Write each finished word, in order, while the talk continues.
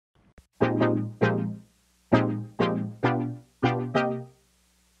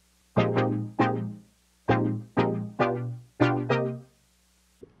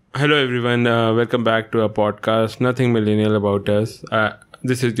Hello, everyone. Welcome back to our podcast, Nothing Millennial About Us.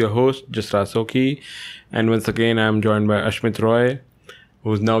 This is your host, Jasra Soki. And once again, I'm joined by Ashmit Roy,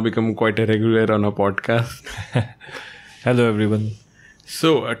 who's now become quite a regular on our podcast. Hello, everyone.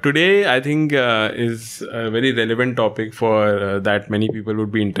 So today, I think is a very relevant topic for that many people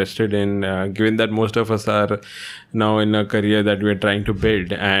would be interested in, given that most of us are now in a career that we're trying to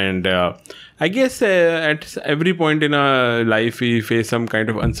build. And I guess at every point in our life, we face some kind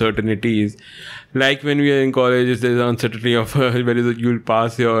of uncertainties. Like when we are in college, there's uncertainty of whether you'll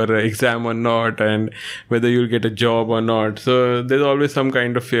pass your exam or not, and whether you'll get a job or not. So there's always some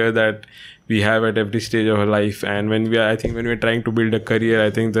kind of fear that we have at every stage of our life. And when we're trying to build a career,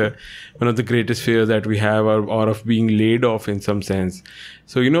 I think one of the greatest fears that we have are of being laid off in some sense.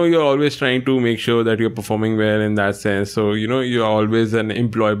 So, you're always trying to make sure that you're performing well in that sense. So, you're always an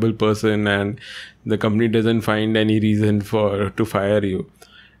employable person and the company doesn't find any reason to fire you.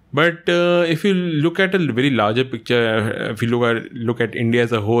 But if you look at a very larger picture, if you look at India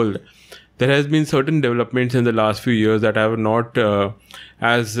as a whole, there has been certain developments in the last few years that are not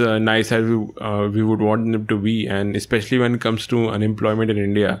as nice as we would want them to be, and especially when it comes to unemployment in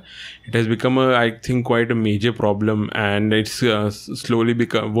India, it has become I think quite a major problem, and it's slowly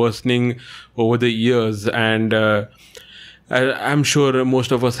become worsening over the years. And I'm sure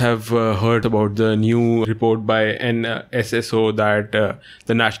most of us have heard about the new report by NSSO, that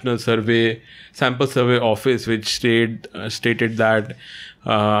the National Sample Survey Office, which stated that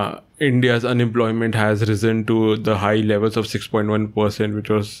India's unemployment has risen to the high levels of 6.1%,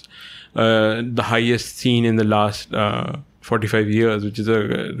 which was the highest seen in the last 45 years, which is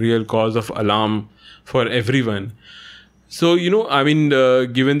a real cause of alarm for everyone. So, given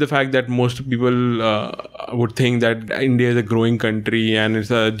the fact that most people would think that India is a growing country and its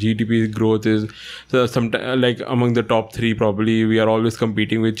GDP growth is like among the top three, probably we are always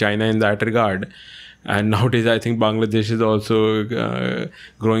competing with China in that regard. And nowadays, I think Bangladesh is also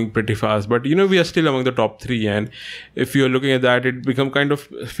growing pretty fast. But, we are still among the top three. And if you're looking at that,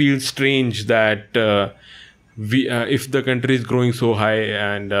 it feels strange that if the country is growing so high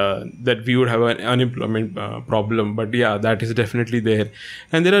and that we would have an unemployment problem. But yeah, that is definitely there.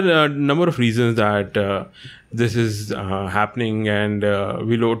 And there are a number of reasons that this is happening, and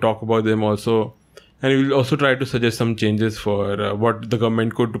we'll talk about them also. And we'll also try to suggest some changes for what the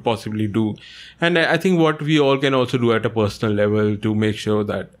government could possibly do. And I think what we all can also do at a personal level to make sure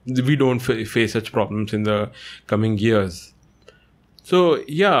that we don't face such problems in the coming years. So,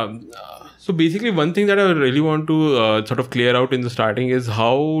 yeah. So basically, one thing that I really want to sort of clear out in the starting is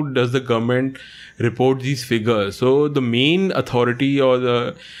how does the government report these figures? So the main authority or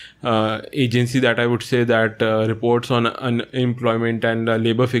the agency that I would say that reports on unemployment and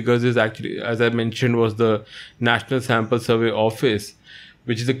labor figures is actually, as I mentioned, was the National Sample Survey Office,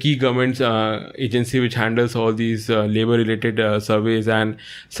 which is a key government agency which handles all these labor-related surveys. And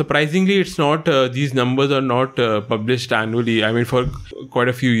surprisingly, it's not these numbers are not published annually. I mean, for quite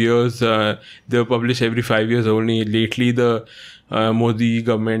a few years, they were published every 5 years only. Lately, the Modi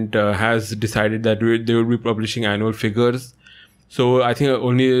government has decided that they will be publishing annual figures. So I think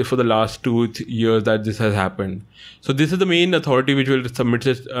only for the last 2 years that this has happened. So this is the main authority which will submit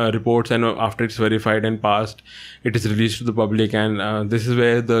its reports, and after it's verified and passed, it is released to the public. And this is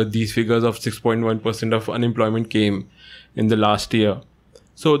where these figures of 6.1% of unemployment came in the last year.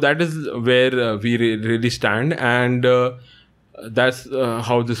 So that is where we really stand, and that's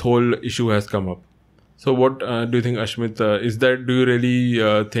how this whole issue has come up. So what do you think, Ashmit? Do you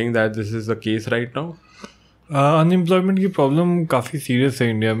really think that this is the case right now? Unemployment की problem काफ़ी serious है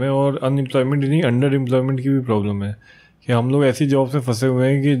India में, और unemployment नहीं, under employment की भी problem है कि हम लोग ऐसी जॉब में फंसे हुए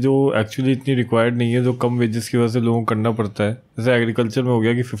हैं कि जो एक्चुअली इतनी रिक्वायर्ड नहीं है, जो कम वेजेस की वजह से लोगों को करना पड़ता है. जैसे एग्रीकल्चर में हो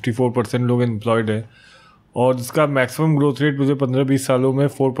गया कि 54% लोग एम्प्लॉयड है, और जिसका मैक्सिमम ग्रोथ रेट मुझे 15-20 सालों में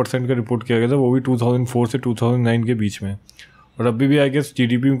 4% का रिपोर्ट किया गया था, वो भी 2004 से 2009 के बीच में. और अभी भी आई गेस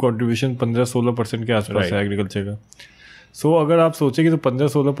GDP में कॉन्ट्रीब्यूशन 15-16% के आसपास है एग्रीकल्चर का. सो अगर आप सोचें कि तो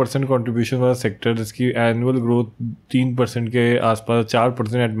 15-16% कॉन्ट्रीब्यूशन वाला सेक्टर, जिसकी एनुअल ग्रोथ 3% के आसपास,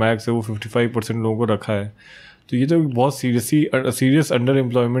 4% एट मैक्स है, वो 55% लोगों को रखा है, तो ये तो बहुत सीरियस अंडर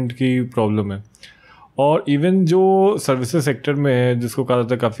एम्प्लॉयमेंट की प्रॉब्लम है. और इवन जो सर्विसेज सेक्टर में है, जिसको कहा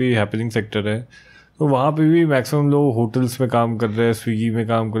जाता है काफ़ी हैपनिंग सेक्टर है, तो वहाँ पे भी मैक्सिमम लोग होटल्स में काम कर रहे हैं, स्विगी में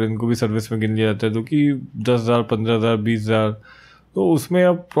काम कर रहे हैं, इनको भी सर्विस में गिन लिया जाता है, तो कि 10,000, 15,000, 20,000. तो उसमें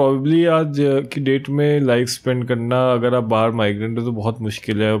अब प्रॉब्ली आज की डेट में लाइफ स्पेंड करना, अगर आप बाहर माइग्रेंट हो तो बहुत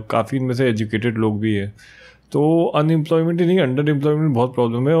मुश्किल है. काफ़ी इनमें से एजुकेटेड लोग भी है, तो अनएम्प्लॉयमेंट ही नहीं, अंडर एम्प्लॉयमेंट बहुत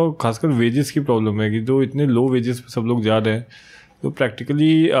प्रॉब्लम है. और खासकर वेजेस की प्रॉब्लम है कि जो इतने लो वेजेस पे सब लोग जा रहे हैं, तो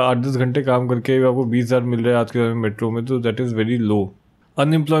प्रैक्टिकली 8-10 घंटे काम करके आपको 20,000 मिल रहा है आज के समय मेट्रो में, तो that is very low.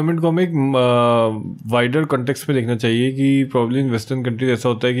 Unemployment को हमें एक वाइडर कॉन्टेक्स्ट में देखना चाहिए कि प्रॉब्ली इन वेस्टर्न कंट्रीज ऐसा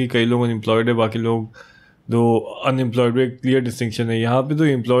होता है कि कई लोग अनएम्प्लॉयड है, बाकी लोग जो अनएम्प्लॉयड में क्लियर डिस्टिंक्शन है। यहाँ पे तो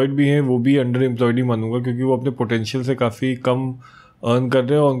एम्प्लॉयड भी हैं, वो भी अंडर एम्प्लॉयड ही मानूंगा, क्योंकि वो अपने पोटेंशियल से काफ़ी कम अर्न कर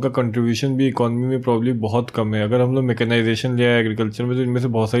रहे हैं और उनका कंट्रीब्यूशन भी इकॉनमी में प्रॉब्ली बहुत कम है। अगर हम लोग मैकेनाइजेशन लिया एग्रीकल्चर में, तो इनमें से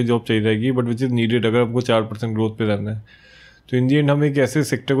बहुत सारी जॉब चाहिए रहेगी, बट विच इज़ नीडेड अगर आपको 4% ग्रोथ पे रहना है। तो इन दी एंड हम एक ऐसे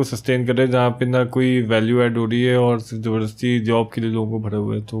सेक्टर को सस्टेन कर रहे हैं जहाँ पे ना कोई वैल्यू ऐड हो रही है और सिर्फ ज़बरदस्ती जॉब के लिए लोगों को भरा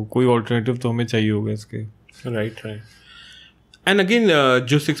हुआ है। तो कोई ऑल्टरनेटिव तो हमें चाहिए होगा इसके। राइट। एंड अगेन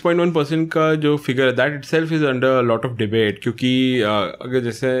जो 6.1% का जो फिगर है, that it self is under lot of debate, क्योंकि अगर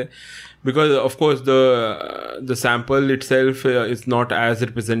जैसे because of course the sample itself is not as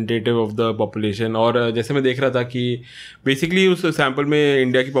representative of the population, और जैसे मैं देख रहा था कि बेसिकली उस सैम्पल में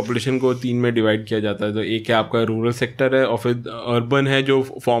इंडिया की पॉपुलेशन को 3 में डिवाइड किया जाता है। तो एक है आपका रूरल सेक्टर है और फिर अर्बन है जो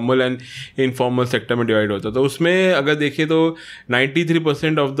फॉर्मल एंड इनफॉर्मल सेक्टर में डिवाइड होता है। तो उसमें अगर देखिए तो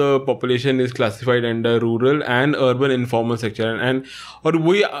 93% of the population is classified under rural and urban informal sector. And और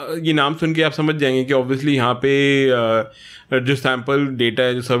वही ये नाम सुन के आप समझ जाएंगे कि ऑब्वियसली यहाँ पे जो सैम्पल डेटा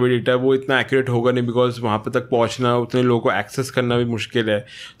है, जो सर्वे डेटा है, वो इतना एक्यूरेट होगा नहीं, बिकॉज वहाँ पे तक पहुँचना, उतने लोगों को एक्सेस करना भी मुश्किल है।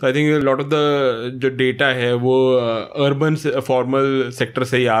 तो I think lot of the जो डेटा है वो अर्बन फॉर्मल सेक्टर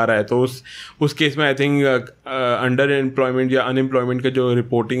से ही आ रहा है। तो उस केस में आई थिंक अंडर एम्प्लॉयमेंट या अनएम्प्लॉयमेंट का जो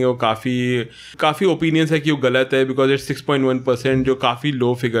रिपोर्टिंग है वो काफ़ी ओपिनियंस है कि वो गलत है, बिकॉज इट्स 6.1% जो काफ़ी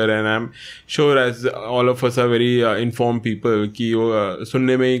लो फिगर है। And I am sure as all of us are very inform people कि वो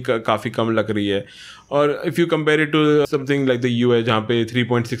सुनने में ही काफ़ी कम लग रही है। और if you compare it to something like the US जहाँ पे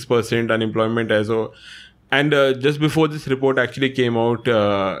 3.6% अनएम्प्लॉयमेंट है। So and just before this report actually came out,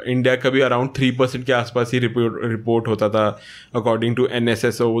 India का भी अराउंड 3% के आसपास ही रिपोर्ट होता था अकॉर्डिंग टू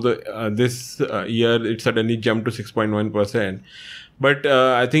NSSO। तो this year it suddenly jump to 6.1%। But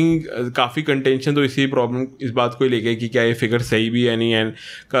I think काफ़ी कंटेंशन तो इसी प्रॉब्लम इस बात को ही लेके कि क्या ये फिगर सही भी है नहीं। एंड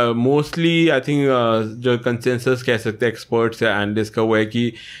मोस्टली आई थिंक जो कंसेंसस कह सकते हैं एक्सपर्ट्स या एनालिस्ट का वो है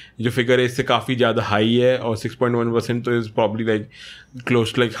कि जो फिगर है इससे काफ़ी ज़्यादा हाई है, और 6.1% तो is probably like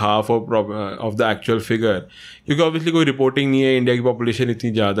close to like half of the actual figure, क्योंकि ऑब्वियसली कोई रिपोर्टिंग नहीं है, इंडिया की पॉपुलेशन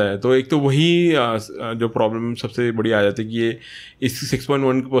इतनी ज़्यादा है। तो एक तो वही जो प्रॉब्लम सबसे बड़ी आ जाती है कि ये इस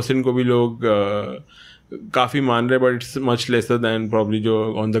 6.1% को भी लोग काफ़ी मान रहे हैं, but it's much lesser than probably जो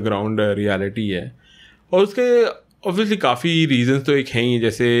ऑन द ग्राउंड रियलिटी है। और उसके ऑब्वियसली काफ़ी रीजंस तो एक हैं ही,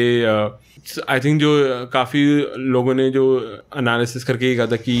 जैसे आई थिंक जो काफ़ी लोगों ने जो एनालिसिस करके ये कहा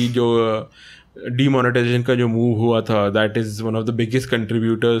था कि जो demonetization का जो मूव हुआ था, that is one of the biggest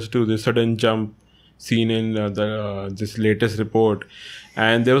contributors to this sudden jump seen in this latest report.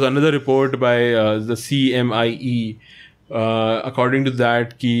 And there was another report by the CMIE. According to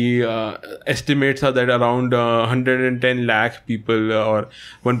that, estimates are that around 110 lakh people or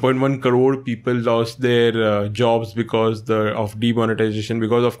 1.1 crore people lost their jobs because of demonetization.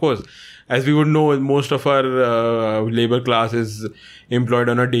 Because of course, as we would know, most of our labor class is employed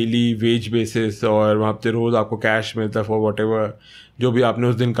on a daily wage basis, और वहाँ पे रोज़ आपको cash मिलता for whatever जो भी आपने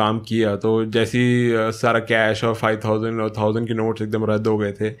उस दिन काम किया। तो जैसे ही सारा कैश और 5,000 और 1,000 के नोट्स एकदम रद्द हो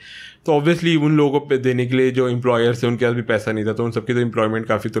गए थे, तो ऑब्वियसली उन लोगों को देने के लिए जो एम्प्लॉयर्स थे उनके पास भी पैसा नहीं था, तो उन सबकी तो एम्प्लॉयमेंट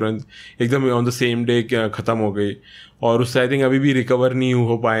काफ़ी तुरंत एकदम ऑन द सेम डे ख़त्म हो गई, और उससे आई थिंक अभी भी रिकवर नहीं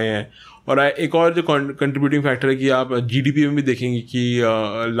हो पाए हैं। और एक और जो कंट्रीब्यूटिंग फैक्टर है कि आप जीडीपी में भी देखेंगे कि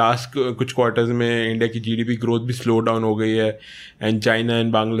लास्ट कुछ क्वार्टर्स में इंडिया की जीडीपी ग्रोथ भी स्लो डाउन हो गई है, and China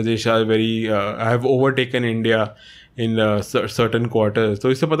and Bangladesh are very have overtaken India in certain quarters.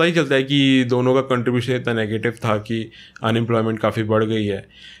 तो इससे पता ही चलता है कि दोनों का कंट्रीब्यूशन इतना नेगेटिव था कि अनएम्प्लॉयमेंट काफ़ी बढ़ गई है।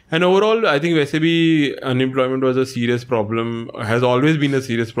 एंड ओवरऑल आई थिंक वैसे भी unemployment was a serious problem, has always been a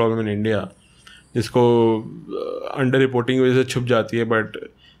serious problem in India, जिसको अंडर रिपोर्टिंग की वजह से छुप जाती है। बट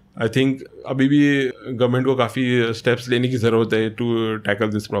आई थिंक अभी भी गवर्नमेंट को काफ़ी स्टेप्स लेने की ज़रूरत है टू टैकल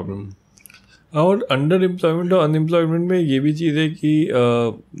दिस प्रॉब्लम। और अंडर एम्प्लॉयमेंट और अनएम्प्लॉयमेंट में ये भी चीज़ है कि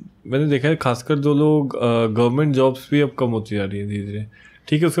मैंने देखा है खासकर जो लोग गवर्नमेंट जॉब्स भी अब कम होती जा रही है धीरे धीरे।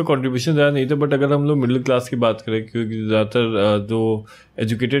 ठीक है, उसका कंट्रीब्यूशन ज़्यादा नहीं था, बट अगर हम लोग मिडिल क्लास की बात करें, क्योंकि ज़्यादातर जो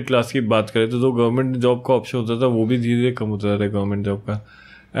एजुकेटेड क्लास की बात करें, तो जो गवर्नमेंट जॉब का ऑप्शन होता था वो भी धीरे धीरे कम होता जा रहा है गवर्नमेंट जॉब का।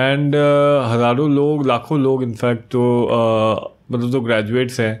 एंड हज़ारों लोग, लाखों लोग इनफैक्ट तो मतलब जो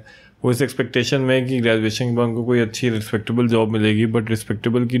ग्रेजुएट्स हैं वो इस एक्सपेक्टेशन में है कि ग्रेजुएशन के बाद उनको कोई अच्छी रिस्पेक्टेबल जॉब मिलेगी, बट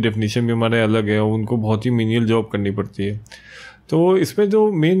रिस्पेक्टेबल की डेफिनेशन भी हमारे अलग है और उनको बहुत ही मीनियल जॉब करनी पड़ती है। तो इसमें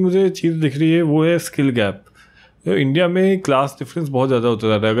जो मेन मुझे चीज़ दिख रही है वो है स्किल गैप। तो इंडिया में क्लास डिफरेंस बहुत ज़्यादा होता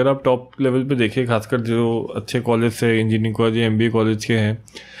जा रहा है। अगर आप टॉप लेवल पे देखें, खासकर जो अच्छे कॉलेज से, इंजीनियरिंग कॉलेज या MBA कॉलेज के हैं,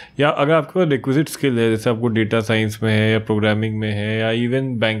 या अगर आपके पास रिक्विजिट स्किल है, जैसे आपको डेटा साइंस में है या प्रोग्रामिंग में है या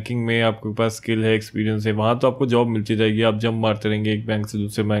इवन बैंकिंग में आपके पास स्किल है, एक्सपीरियंस है, वहाँ तो आपको जॉब मिलती जाएगी। आप जंप मारते रहेंगे एक बैंक से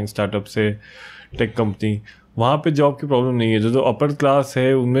दूसरे बैंक, स्टार्टअप से टेक कंपनी। वहाँ पे जॉब की प्रॉब्लम नहीं है। जो जो अपर क्लास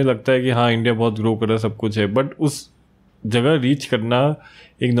है उनमें लगता है कि हाँ इंडिया बहुत ग्रो कर रहा है, सब कुछ है, बट उस जगह रीच करना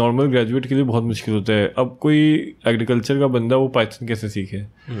एक नॉर्मल ग्रेजुएट के लिए बहुत मुश्किल होता है। अब कोई एग्रीकल्चर का बंदा वो पाइथन कैसे सीखे?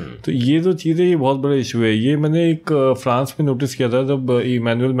 तो ये जो चीज़ है ये बहुत बड़ा इशू है। ये मैंने एक फ्रांस में नोटिस किया था, जब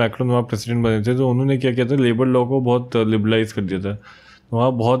इमैनुअल मैक्रोन वहाँ प्रेसिडेंट बने थे, तो उन्होंने क्या किया था, लेबर लॉ को बहुत लिबरलाइज कर दिया था।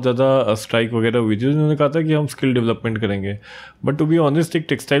 वहाँ बहुत ज़्यादा स्ट्राइक वगैरह हुई थी। उन्होंने कहा था कि हम स्किल डेवलपमेंट करेंगे, बट टू बी ऑनेस्ट एक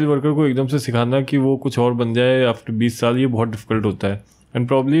टेक्सटाइल वर्कर को एकदम से सिखाना कि वो कुछ और बन जाए आफ्टर 20 साल, ये बहुत डिफिकल्ट होता है। And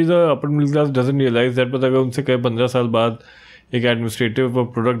probably the upper middle class doesn't realise that, but अगर उनसे कहे 15 साल बाद एक एडमिनिस्ट्रेटिव और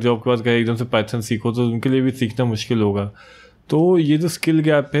प्रोडक्ट जॉब के बाद कहे एकदम से पाइथन सीखो, तो उनके लिए भी सीखना मुश्किल होगा। तो ये जो स्किल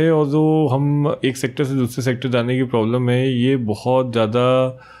गैप है और जो हम एक सेक्टर से दूसरे सेक्टर जाने की प्रॉब्लम है, ये बहुत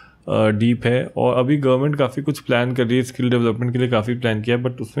ज़्यादा डीप है। और अभी गवर्नमेंट काफ़ी कुछ प्लान कर रही है, स्किल डेवलपमेंट के लिए काफ़ी प्लान किया है,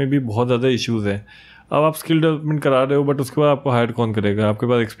 बट उसमें भी बहुत ज़्यादा इश्यूज़ हैं। अब आप स्किल डेवलपमेंट करा रहे हो, बट उसके बाद आपको हायर कौन करेगा? आपके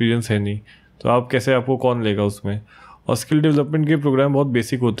पास एक्सपीरियंस है नहीं, तो आप कैसे, आपको कौन लेगा उसमें? और स्किल डेवलपमेंट के प्रोग्राम बहुत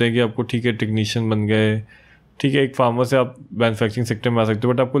बेसिक होते हैं कि आपको ठीक है टेक्नीशियन बन गए, ठीक है एक फार्मर से आप मैन्युफैक्चरिंग सेक्टर में आ सकते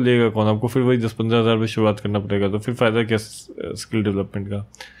हो, बट आपको लेगा कौन? आपको फिर वही 10-15 हज़ार में शुरुआत करना पड़ेगा, तो फिर फ़ायदा क्या स्किल डेवलपमेंट का?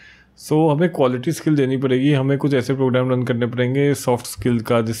 सो हमें क्वालिटी स्किल देनी पड़ेगी। हमें कुछ ऐसे प्रोग्राम रन करने पड़ेंगे सॉफ्ट स्किल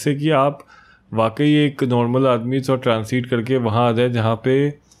का, जिससे कि आप वाकई एक नॉर्मल आदमी से ट्रांसलेट करके वहाँ आ जाए जहाँ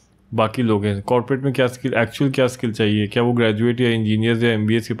पे बाकी लोग हैं। कॉर्पोरेट में क्या स्किल, एक्चुअल क्या स्किल चाहिए, क्या वो ग्रेजुएट या इंजीनियर्स या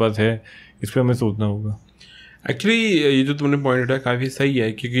MBA के पास है, इस पर हमें सोचना होगा। एक्चुअली ये जो तुमने पॉइंट उठाया काफ़ी सही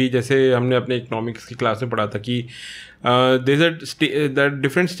है, क्योंकि जैसे हमने अपने इकोनॉमिक्स की क्लास में पढ़ा था कि there are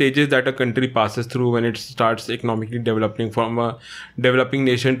different stages that a country passes through when it starts economically developing, from a developing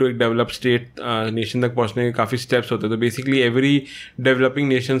nation to एक डेवलप स्टेट नेशन तक पहुंचने के काफ़ी स्टेप्स होते हैं। तो basically every developing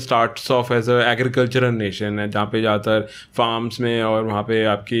nation starts of as a agricultural nation है, जहाँ पे ज़्यादातर फार्म्स में और वहाँ पे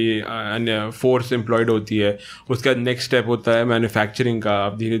आपकी अन्य फोर्स एम्प्लॉयड होती है। उसका नेक्स्ट स्टेप होता है मैन्युफैक्चरिंग का।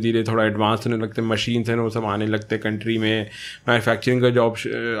 अब धीरे धीरे थोड़ा एडवांस होने लगते हैं, मशीन्स हैं वो सब आने लगते हैं कंट्री में, मैन्युफैक्चरिंग का जॉब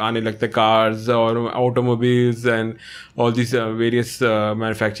आने लगता है, कार्स और automobiles and all this various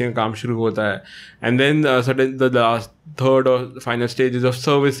manufacturing काम शुरू होता है। And then sudden the last third और फाइनल स्टेज ऑफ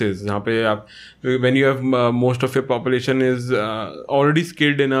सर्विसेज, जहाँ पे आप when you have most of your population is already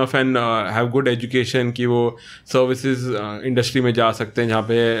skilled enough and have good education कि वो सर्विसेज इंडस्ट्री में जा सकते हैं, जहाँ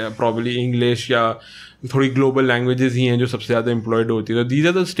पे प्रॉब्ली इंग्लिश या थोड़ी ग्लोबल लैंग्वेजेस ही हैं जो सबसे ज़्यादा एम्प्लॉयड होती है। तो these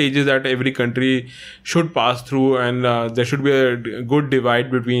are the stages that every country should pass through, and there should be a good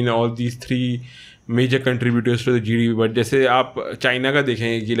divide between all these three major contributors to the GDP। But जैसे आप चाइना का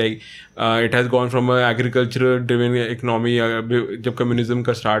देखेंगे कि like it has gone from a agricultural driven economy जब communism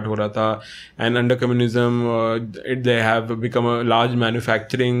का start हो रहा था, and under communism they have become a large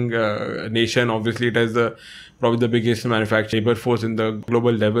manufacturing nation. Obviously it has probably the biggest manufacturing labor force in the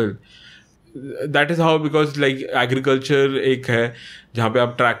global level. That is how, because like agriculture एक है जहाँ पे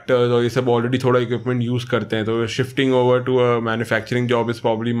आप tractors और ये सब ऑलरेडी थोड़ा equipment use करते हैं, तो shifting over to a manufacturing job is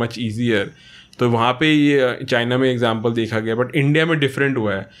probably much easier. तो वहाँ पे ये चाइना में एग्जांपल देखा गया, बट इंडिया में डिफरेंट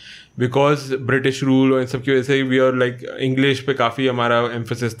हुआ है बिकॉज ब्रिटिश रूल और इन सब की वजह से वी आर लाइक इंग्लिश पे काफ़ी हमारा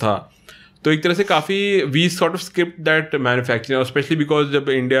एम्फोसिस था। तो एक तरह से काफ़ी we sort of skip that manufacturing, specially because जब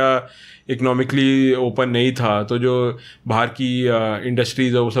इंडिया इकोनॉमिकली ओपन नहीं था तो जो बाहर की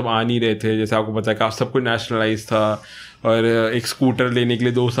इंडस्ट्रीज है वो सब आ नहीं रहे थे। जैसे आपको पता है कि सब कुछ नेशनलाइज था, और एक स्कूटर लेने के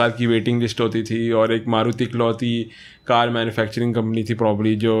लिए 2 साल की वेटिंग लिस्ट होती थी, और एक मारुति इकलौती कार मैन्युफैक्चरिंग कंपनी थी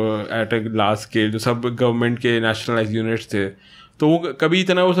प्रॉब्ली जो एट अ लार्ज स्केल, जो सब गवर्नमेंट के नेशनलाइज यूनिट्स थे। तो वो कभी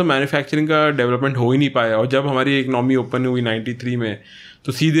इतना वो सब मैन्युफैक्चरिंग का डेवलपमेंट हो ही नहीं पाया। और जब हमारी इकनॉमी ओपन हुई 93 में,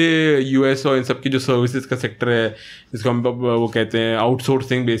 तो सीधे US और इन सब की जो सर्विसेज का सेक्टर है, जिसको हम वो कहते हैं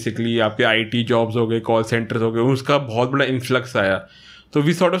आउटसोर्सिंग, बेसिकली आपके IT जॉब्स हो गए, कॉल सेंटर्स हो गए, उसका बहुत बड़ा इन्फ्लक्स आया। तो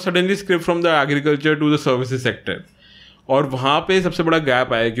we sort of suddenly script from the agriculture to the services sector, और वहाँ पे सबसे बड़ा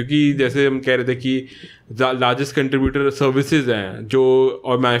गैप आया, क्योंकि जैसे हम कह रहे थे कि लार्जेस्ट कंट्रीब्यूटर सर्विसेज हैं जो,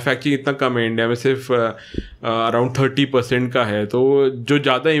 और मैन्युफैक्चरिंग इतना कम है इंडिया में, सिर्फ अराउंड 30% का है। तो जो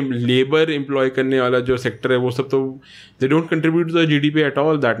ज़्यादा लेबर एम्प्लॉय करने वाला जो सेक्टर है वो सब तो they don't contribute to the GDP at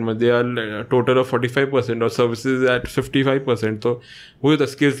all that much, they are total of 45% और सर्विसेज एट 55%। तो वो द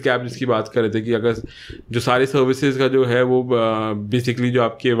स्किल्स गैप जिसकी बात कर रहे थे कि अगर जो सारे सर्विसेज का जो है वो बेसिकली जो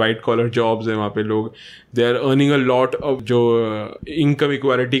आपके वाइट कॉलर जॉब्स हैं वहाँ पे लोग they are earning a lot of, जो इनकम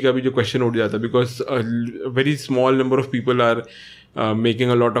इक्वालिटी का भी जो क्वेश्चन उठ जाता है, because very small number of people are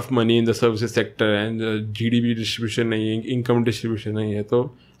making a lot of money in the services sector, and GDP distribution नहीं है, income distribution नहीं है। तो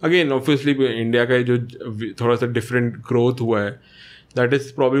again obviously इंडिया का जो थोड़ा सा different growth हुआ है, that is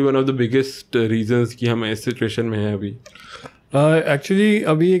probably one of the biggest reasons कि हम इस situation में हैं अभी। एक्चुअली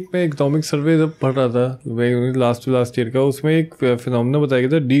अभी एक मैं इकोनॉमिक सर्वे जब पढ़ रहा था लास्ट ईयर का, उसमें एक फिनोमेना बताया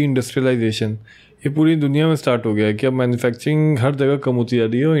गया था, डी इंडस्ट्रियलाइजेशन। ये पूरी दुनिया में स्टार्ट हो गया है कि अब मैन्युफैक्चरिंग हर जगह कम होती जा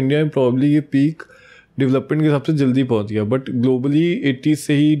रही है, और इंडिया में प्रॉब्ली ये पीक डेवलपमेंट के हिसाब से जल्दी पहुंच गया, बट ग्लोबली 80s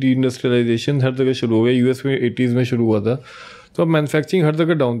से ही डी इंडस्ट्रियलाइजेशन हर जगह शुरू हो गया। यूएस में 80s में शुरू हुआ था, तो अब मैन्युफैक्चरिंग हर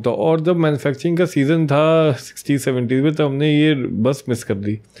जगह डाउन था। और जब मैन्युफैक्चरिंग का सीज़न था 60-70s में, तब हमने ये बस मिस कर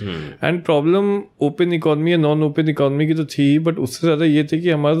दी। एंड प्रॉब्लम ओपन इकॉनमी या नॉन ओपन इकॉनमी की तो थी, बट उससे ज़्यादा ये थी कि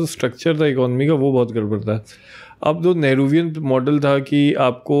हमारा जो स्ट्रक्चर था इकॉनमी का वो बहुत गड़बड़ था। अब जो नेहरूवियन मॉडल था कि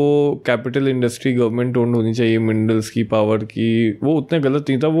आपको कैपिटल इंडस्ट्री गवर्नमेंट ओन्ड होनी चाहिए, मिनरल्स की, पावर की, वो उतना गलत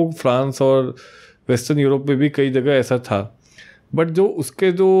नहीं था। वो फ्रांस और वेस्टर्न यूरोप में भी कई जगह ऐसा था। बट जो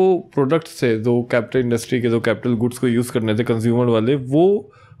उसके जो प्रोडक्ट्स थे, जो कैपिटल इंडस्ट्री के जो कैपिटल गुड्स को यूज़ करने थे कंज्यूमर वाले,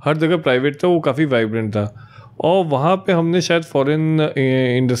 वो हर जगह प्राइवेट था, वो काफ़ी वाइब्रेंट था। और वहाँ पे हमने शायद फॉरेन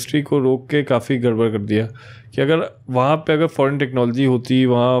इंडस्ट्री को रोक के काफ़ी गड़बड़ कर दिया कि अगर वहाँ पे अगर फॉरेन टेक्नोलॉजी होती,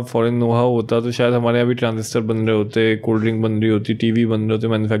 वहाँ फॉरेन नोहाउ होता, तो शायद हमारे यहाँ भी ट्रांजिस्टर बन रहे होते, कोल्ड ड्रिंक बन रही होती, टीवी बन रहे होते,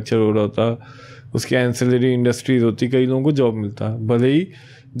 मैन्युफैक्चर हो रहा होता, उसकी एंसिलरी इंडस्ट्रीज होती, कई लोगों को जॉब मिलता। भले ही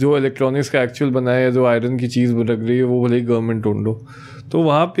जो इलेक्ट्रॉनिक्स का एक्चुअल बनाया है, जो आयरन की चीज़ लग रही है, वो भले ही गवर्नमेंट ओन लो। तो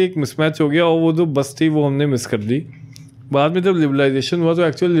वहाँ पे एक मिसमैच हो गया और वो जो बस थी वो हमने मिस कर दी। बाद में जब लिबरलाइजेशन हुआ, तो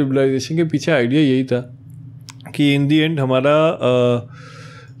एक्चुअल लिबरलाइजेशन के पीछे आइडिया यही था कि इन दी एंड हमारा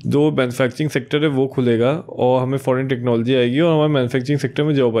जो मैन्युफैक्चरिंग सेक्टर है वो खुलेगा और हमें फॉरेन टेक्नोलॉजी आएगी और हमारे मैन्युफैक्चरिंग सेक्टर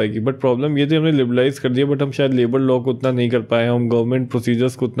में जॉब आएगी। बट प्रॉब्लम ये थी, हमने लिबरलाइज कर दिया, बट हम शायद लेबर लॉ को उतना नहीं कर पाए, हम गवर्नमेंट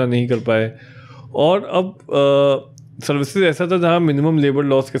प्रोसीजर्स को उतना नहीं कर पाए। और अब सर्विसेज ऐसा था जहाँ मिनिमम लेबर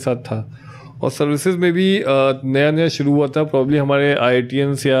लॉस के साथ था, और सर्विसेज में भी नया नया शुरू हुआ था। प्रॉब्ली हमारे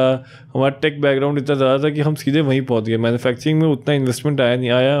IITians या हमारा टेक बैकग्राउंड इतना ज़्यादा था कि हम सीधे वहीं पहुंच गए। मैन्युफैक्चरिंग में उतना इन्वेस्टमेंट आया नहीं,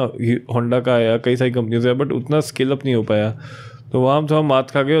 आया होंडा का आया, कई सारी कंपनियों से आया, बट उतना स्केल अप नहीं हो पाया। तो वहाँ हम थोड़ा मात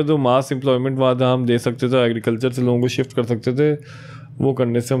खा गए, और जो मास एम्प्लॉयमेंट वहाँ था हम दे सकते थे, एग्रीकल्चर से लोगों को शिफ्ट कर सकते थे, वो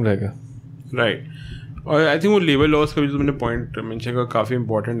करने से हम रह गए। राइट। और आई थिंक वो लेबर लॉस का भी जो मैंने पॉइंट मेंशन का काफ़ी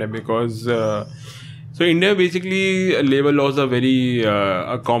इंपॉर्टेंट है, because so India basically labor laws are very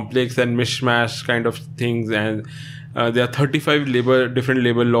complex and mishmash kind of things, and there are 35 different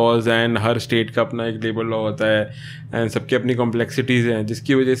labor laws, and her state का अपना एक labor law होता है, and सबके अपनी complexities हैं,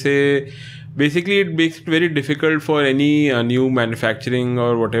 जिसकी वजह से basically it makes it very difficult for any new manufacturing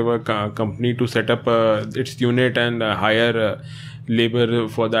or whatever company to set up its unit and hire labor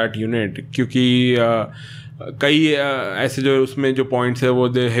for that unit, क्योंकि कई ऐसे जो उसमें जो पॉइंट्स है वो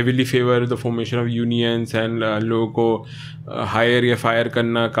दे heavily favour the formation of unions, and लोगों को हायर या फायर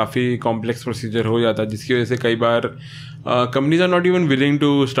करना काफ़ी कॉम्प्लेक्स प्रोसीजर हो जाता है, जिसकी वजह से कई बार companies are not even willing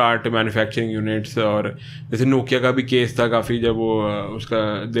to start manufacturing units. और जैसे नोकिया का भी केस था काफ़ी, जब वो उसका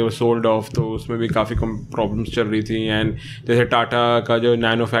दे वर सोल्ड ऑफ, तो उसमें भी काफ़ी प्रॉब्लम्स चल रही थी। एंड जैसे टाटा का जो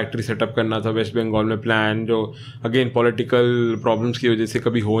नैनो फैक्ट्री सेटअप करना था वेस्ट बंगाल में प्लान, जो अगेन पॉलिटिकल प्रॉब्लम्स की वजह से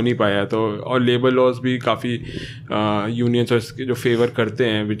कभी हो नहीं पाया। तो और लेबर लॉज भी काफ़ी यूनियंस और जो फेवर करते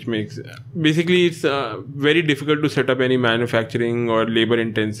हैं, which makes basically it's very difficult to setup any manufacturing और labour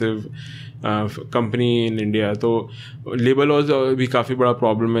intensive company in India. तो लेबर लॉज भी काफ़ी बड़ा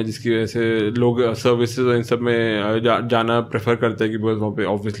प्रॉब्लम है, जिसकी वजह से लोग सर्विसेज इन सब में जाना प्रेफर करते हैं, कि बिकॉज वहाँ पे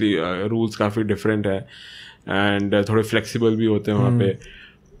ऑब्वियसली रूल्स काफ़ी डिफरेंट है एंड थोड़े फ्लेक्सिबल भी होते हैं वहाँ पे।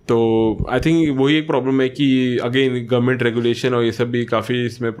 तो आई थिंक वही एक प्रॉब्लम है कि अगेन गवर्नमेंट रेगुलेशन और ये सब भी काफ़ी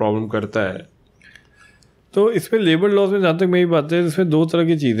इसमें प्रॉब्लम करता है। तो इसमें लेबर लॉज में जहाँ तक मेरी बात है, इसमें दो तरह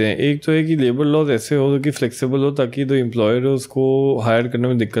की चीज़ें हैं। एक तो है कि लेबर लॉज ऐसे हो कि फ्लेक्सिबल हो, ताकि जो एम्प्लॉयर है उसको हायर करने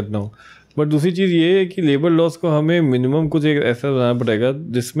में दिक्कत ना हो। बट दूसरी चीज़ ये है कि लेबर लॉज को हमें मिनिमम कुछ एक ऐसा बनाना पड़ेगा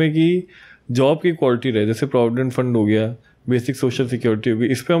जिसमें कि जॉब की क्वालिटी रहे। जैसे प्रोविडेंट फंड हो गया, बेसिक सोशल सिक्योरिटी होगी,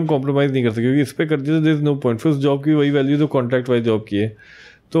 इस पर हम कॉम्प्रोमाइज़ नहीं कर सकते, क्योंकि इस पर कर दिया तो देयर इज नो पॉइंट। फिर उस जॉब की वही वैल्यू जो कॉन्ट्रैक्ट वाइज जॉब की है।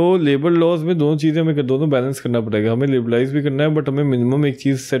 तो लेबर लॉज में दोनों चीज़ें हमें दोनों बैलेंस करना पड़ेगा। हमें लिबरलाइज भी करना है, बट हमें मिनिमम एक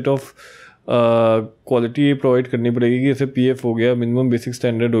चीज़ सेट ऑफ क्वालिटी प्रोवाइड करनी पड़ेगी, कि जैसे PF हो गया, मिनिमम बेसिक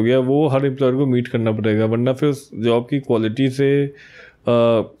स्टैंडर्ड हो गया, वो हर एम्प्लॉयर को मीट करना पड़ेगा, वरना फिर उस जॉब की क्वालिटी से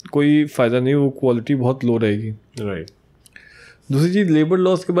कोई फ़ायदा नहीं, वो क्वालिटी बहुत लो रहेगी। राइट। दूसरी चीज़ लेबर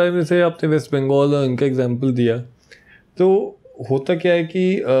लॉस के बारे में, से आपने वेस्ट बंगाल और इनका एग्जांपल दिया, तो होता क्या है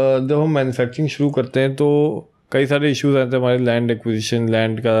कि जब हम मैन्युफैक्चरिंग शुरू करते हैं तो कई सारे इश्यूज आते हैं हमारे लैंड एक्विजिशन,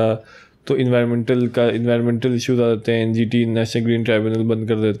 लैंड का, तो इन्वायरमेंटल इश्यूज आ जाते हैं। NGT, नेशनल ग्रीन ट्राइब्यूनल बंद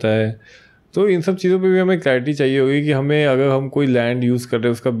कर देता है। तो इन सब चीज़ों पे भी हमें क्लैरिटी चाहिए होगी कि हमें अगर हम कोई लैंड यूज़ कर रहे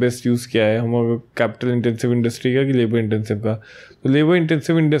हैं उसका बेस्ट यूज़ क्या है, हम अगर कैपिटल इंटेंसिव इंडस्ट्री का कि लेबर इंटेंसिव का। तो लेबर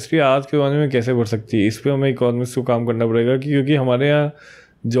इंटेंसिव इंडस्ट्री आज के ज़माने में कैसे बढ़ सकती है, इस पर हमें इकोनॉमिक्स को काम करना पड़ेगा, क्योंकि हमारे यहाँ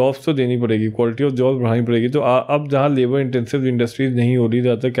जॉब्स तो देनी पड़ेगी, क्वालिटी ऑफ जॉब्स बढ़ानी पड़ेगी। तो अब जहाँ लेबर इंटेंसिव इंडस्ट्रीज नहीं हो रही,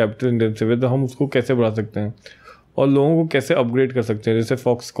 ज़्यादातर कैपिटल इंटेंसिव है, तो हम उसको कैसे बढ़ा सकते हैं और लोगों को कैसे अपग्रेड कर सकते हैं। जैसे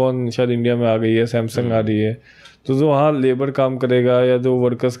फॉक्सकॉन शायद इंडिया में आ गई है, सैमसंग आ रही है, तो जो वहाँ लेबर काम करेगा या जो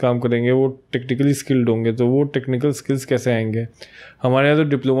वर्कर्स काम करेंगे वो टेक्निकली स्किल्ड होंगे, तो वो टेक्निकल स्किल्स कैसे आएंगे। हमारे यहाँ जो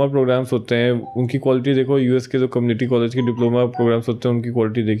डिप्लोमा प्रोग्राम्स होते हैं उनकी क्वालिटी देखो, US के जो कम्युनिटी कॉलेज के डिप्लोमा प्रोग्राम्स होते हैं उनकी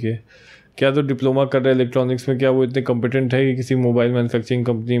क्वालिटी देखिए, क्या तो डिप्लोमा कर रहा है इलेक्ट्रॉनिक्स में, क्या वो इतने कॉम्पिटेंट है कि किसी मोबाइल मैन्युफैक्चरिंग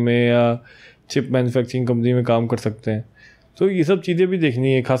कंपनी में या चिप मैन्युफैक्चरिंग कंपनी में काम कर सकते हैं। तो ये सब चीज़ें भी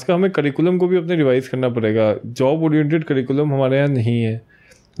देखनी है। खासकर हमें करिकुलम को भी अपने रिवाइज करना पड़ेगा। जॉब ओरिएंटेड करिकुलम हमारे यहाँ नहीं है।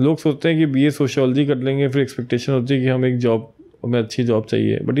 लोग सोचते हैं कि बीए सोशियोलॉजी कर लेंगे, फिर एक्सपेक्टेशन होती है कि हमें एक जॉब, हमें अच्छी जॉब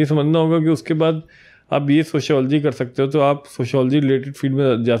चाहिए। बट ये समझना होगा कि उसके बाद आप बीए सोशियोलॉजी कर सकते हो तो आप सोशियोलॉजी रिलेटेड फील्ड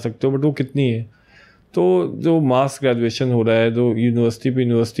में जा सकते हो, बट वो कितनी है। तो जो मास ग्रेजुएशन हो रहा है, जो यूनिवर्सिटी पे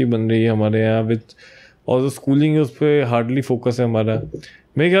यूनिवर्सिटी बन रही है हमारे यहाँ विद, और जो स्कूलिंग है उस पर हार्डली फोकस है हमारा।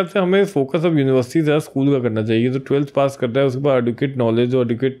 मेरे ख्याल से हमें फोकस अब यूनिवर्सिटी ज़्यादा स्कूल का करना चाहिए। तो 12th पास कर रहा है उसके बाद एडुकेट नॉलेज और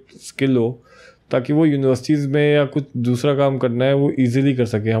एडुकेट स्किल हो, ताकि वो यूनिवर्सिटीज़ में या कुछ दूसरा काम करना है वो इजीली कर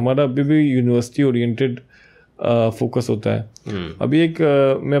सके। हमारा अभी भी यूनिवर्सिटी ओरिएंटेड फोकस होता है। अभी एक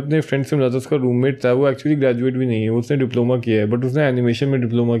मैं अपने फ्रेंड से मिला था, उसका रूममेट था, वो एक्चुअली ग्रेजुएट भी नहीं है, उसने डिप्लोमा किया है, बट उसने एनिमेशन में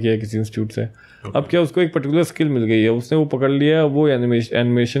डिप्लोमा किया है किसी इंस्टीट्यूट से। अब क्या उसको एक पर्टिकुलर स्किल मिल गई है, उसने वो पकड़ लिया, वो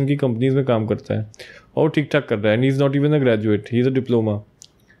एनिमेशन की कंपनीज में काम करता है और ठीक ठाक कर रहा है। And he is not even a graduate, he is a diploma.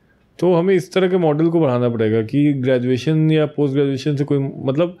 तो हमें इस तरह के मॉडल को बढ़ाना पड़ेगा कि ग्रेजुएशन या पोस्ट ग्रेजुएशन से कोई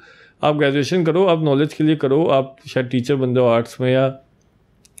मतलब, आप ग्रेजुएशन करो, आप नॉलेज के लिए करो, आप शायद टीचर बन जाओ आर्ट्स में, या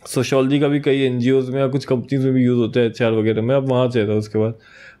सोशियोलॉजी का भी कई एनजीओज में या कुछ कंपनीज में भी यूज़ होता है एचआर वगैरह में, आप वहाँ चाहिए था उसके बाद।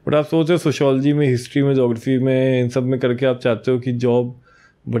 बट आप सोच रहे हो सोशियोलॉजी में, हिस्ट्री में, जोग्राफी में, इन सब में करके आप चाहते हो कि जॉब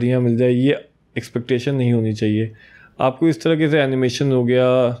बढ़िया मिल जाए, ये एक्सपेक्टेशन नहीं होनी चाहिए। आपको इस तरह के एनिमेशन हो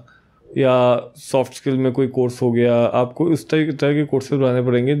गया या सॉफ्ट स्किल में कोई कोर्स हो गया, आपको इस तरह के कोर्सेज बनाने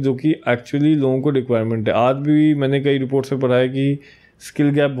पड़ेंगे जो कि एक्चुअली लोगों को रिक्वायरमेंट है। आज भी मैंने कई रिपोर्ट्स में पढ़ा है कि स्किल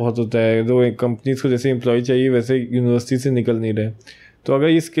गैप बहुत होता है, जो कंपनीज़ को जैसे एम्प्लॉय चाहिए वैसे यूनिवर्सिटी से निकल नहीं रहे। तो अगर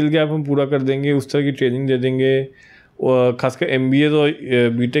ये स्किल गैप हम पूरा कर देंगे, उस तरह की ट्रेनिंग दे देंगे, और खासकर एमबीए और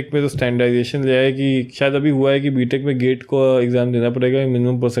बीटेक में तो स्टैंडर्डाइजेशन ले आए कि शायद अभी हुआ है कि बीटेक में गेट को एग्ज़ाम देना पड़ेगा,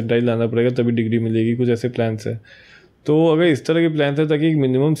 मिनिमम परसेंटाइल लाना पड़ेगा तभी डिग्री मिलेगी, कुछ ऐसे प्लान्स है। तो अगर इस तरह के प्लान्स है ताकि एक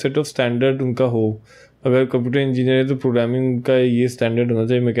मिनिमम सेट ऑफ स्टैंडर्ड उनका हो, अगर कंप्यूटर इंजीनियर है तो प्रोग्रामिंग का ये स्टैंडर्ड होना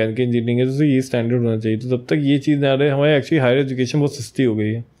चाहिए, मैकेनिकल इंजीनियरिंग है तो ये स्टैंडर्ड होना चाहिए। तो तब तक ये चीज़ ना रहे, हमारी एक्चुअली हायर एजुकेशन बहुत सस्ती हो गई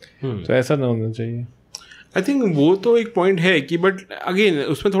है, तो ऐसा ना होना चाहिए। आई थिंक वो तो एक पॉइंट है कि, बट अगेन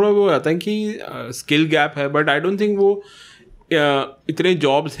उसमें थोड़ा वो आता है कि स्किल गैप है, बट आई डोंट थिंक वो इतने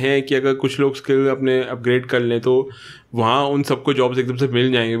जॉब्स हैं कि अगर कुछ लोग स्किल अपने अपग्रेड कर लें तो वहाँ उन सबको जॉब्स एकदम से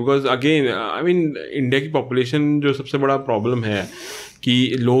मिल जाएंगे। Because again I mean India की पॉपुलेशन जो सबसे बड़ा प्रॉब्लम है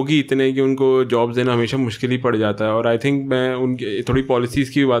कि लोग ही इतने हैं कि उनको जॉब्स देना हमेशा मुश्किल ही पड़ जाता है। और आई थिंक मैं उनकी थोड़ी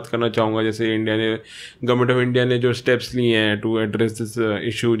पॉलिसीज़ की भी बात करना चाहूँगा। जैसे इंडिया ने, गवर्नमेंट ऑफ इंडिया ने जो स्टेप्स लिए हैं टू एड्रेस दिस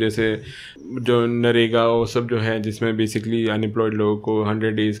इशू, जैसे जो नरेगा वो सब जो है, जिसमें बेसिकली अनएम्प्लॉयड लोगों को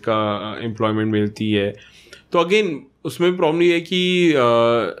 100 डेज़ का एम्प्लॉयमेंट मिलती है। तो अगेन उसमें प्रॉब्लम ये है कि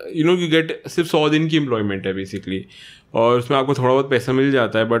यू नो यू गेट सिर्फ 100 दिन की एम्प्लॉयमेंट है बेसिकली, और उसमें आपको थोड़ा बहुत पैसा मिल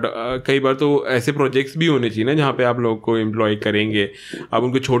जाता है। बट कई बार तो ऐसे प्रोजेक्ट्स भी होने चाहिए ना जहाँ पे आप लोगों को एम्प्लॉय करेंगे, आप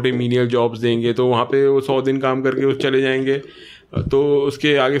उनको छोटे मीनियल जॉब्स देंगे तो वहाँ पे वो 100 दिन काम करके वो चले जाएंगे, तो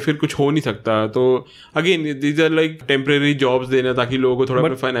उसके आगे फिर कुछ हो नहीं सकता। तो again these are like temporary jobs देना ताकि लोगों को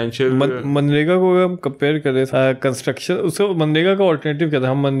थोड़ा फाइनेंशियल। मनरेगा को अगर हम कंपेयर करें कंस्ट्रक्शन, उसको मनरेगा का ऑल्टरनेटिव क्या था,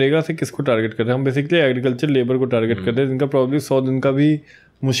 हम मनरेगा से किसको टारगेट कर रहे हैं, हम बेसिकली एग्रीकल्चर लेबर को टारगेट कर रहे हैं जिनका प्रॉब्लम 100 दिन का भी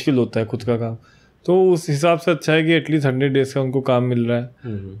मुश्किल होता है खुद का काम। तो उस हिसाब से अच्छा है कि एटलीस्ट 100 डेज का उनको काम मिल रहा है।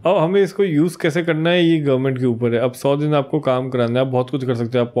 अब हमें इसको यूज़ कैसे करना है ये गवर्नमेंट के ऊपर है। अब 100 दिन आपको काम कराना है, आप बहुत कुछ कर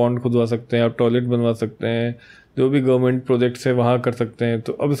सकते हैं, आप पॉन्ड खुदवा सकते हैं, आप टॉयलेट बनवा सकते हैं, जो भी गवर्नमेंट प्रोजेक्ट्स है वहाँ कर सकते हैं।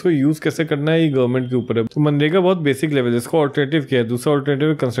 तो अब इसको यूज़ कैसे करना है ये गवर्नमेंट के ऊपर है। तो मनरेगा बहुत बेसिक लेवल है, इसको ऑल्टरनेटिव क्या है, दूसरा ऑल्टरनेटिव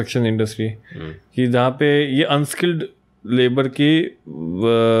है कंस्ट्रक्शन इंडस्ट्री, कि जहाँ पे ये अनस्किल्ड लेबर की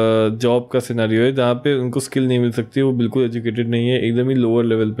जॉब का सिनेरियो है, जहाँ पे उनको स्किल नहीं मिल सकती, वो बिल्कुल एजुकेटेड नहीं है, एकदम ही लोअर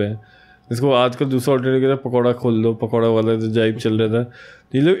लेवल पे है। जिसको आजकल दूसरा ऑल्टरनेटिव कहता है पकौड़ा खोल लो, पकौड़ा वाला जो जाइब चल रहा था,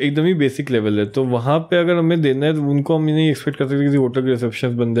 ये लोग एकदम ही बेसिक लेवल है। तो वहाँ पे अगर हमें देना है तो उनको हम नहीं एक्सपेक्ट कर सकते किसी होटल के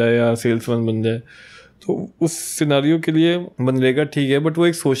रिसेप्शन बन जाए या सेल्समैन बन जाए। तो उस सिनारियो के लिए मनरेगा ठीक है, बट वो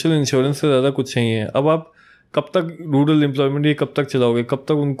एक सोशल इंश्योरेंस से ज़्यादा कुछ नहीं है। अब आप कब तक रूरल एम्प्लॉयमेंट ये कब तक चलाओगे, कब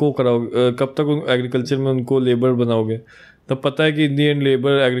तक उनको कराओगे, कब तक एग्रीकल्चर में उनको लेबर बनाओगे। तब पता है कि इन दी एंड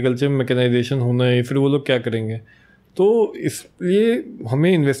लेबर एग्रीकल्चर में मैकेनाइजेशन होना है, फिर वो लोग क्या करेंगे। तो इसलिए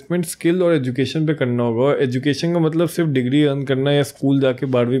हमें इन्वेस्टमेंट स्किल और एजुकेशन पे करना होगा। एजुकेशन का मतलब सिर्फ डिग्री अर्न करना या स्कूल जाके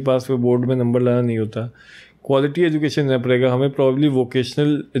 12वीं पास पे बोर्ड में नंबर लाना नहीं होता। क्वालिटी एजुकेशन देना पड़ेगा, हमें प्रॉब्ली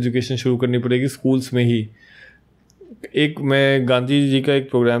वोकेशनल एजुकेशन शुरू करनी पड़ेगी स्कूल्स में ही। एक मैं गांधी जी का एक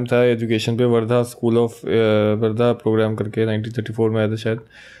प्रोग्राम था एजुकेशन पे, Wardha school of Wardha programme करके 1934 में आया था शायद।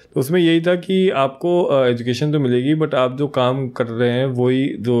 तो उसमें यही था कि आपको एजुकेशन तो मिलेगी, बट आप जो काम कर रहे हैं वही,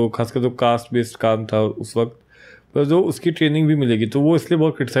 जो खासकर जो कास्ट बेस्ड काम था उस वक्त, पर जो उसकी ट्रेनिंग भी मिलेगी। तो वो इसलिए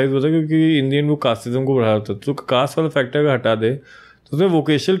बहुत क्रिटिसाइज होता है क्योंकि इंडियन वो कास्टिज्म को बढ़ा रहा था। तो कास्ट वाला फैक्टर अगर हटा दे तो उसमें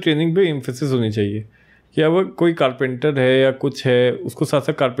वोकेशनल ट्रेनिंग पे एम्फेसिस होनी चाहिए कि अब कोई कारपेंटर है या कुछ है, उसको साथ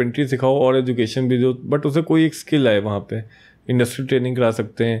साथ कारपेंट्री सिखाओ और एजुकेशन भी दो, बट उसे कोई एक स्किल आए वहाँ पे, इंडस्ट्री ट्रेनिंग करा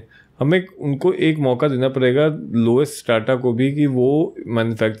सकते हैं। हमें उनको एक मौका देना पड़ेगा लोएस्ट स्टार्टा को भी कि वो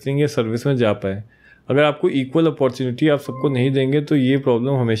मैन्युफैक्चरिंग या सर्विस में जा पाए। अगर आपको इक्वल अपॉर्चुनिटी आप सबको नहीं देंगे तो ये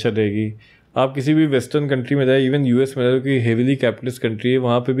प्रॉब्लम हमेशा रहेगी। आप किसी भी वेस्टर्न कंट्री में जाए, इवन यूएस में जाए कि हेविली कैपिटलिस्ट कंट्री है,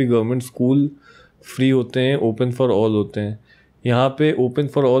 वहाँ पे भी गवर्नमेंट स्कूल फ्री होते हैं, ओपन फॉर ऑल होते हैं। यहाँ पे ओपन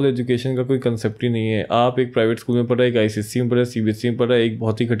फॉर ऑल एजुकेशन का कोई कंसेप्ट ही नहीं है। आप एक प्राइवेट स्कूल में पढ़ रहे हैं, एक आईसीएसई में पढ़ रहे हैं, सीबीएसई में पढ़ रहे हैं, एक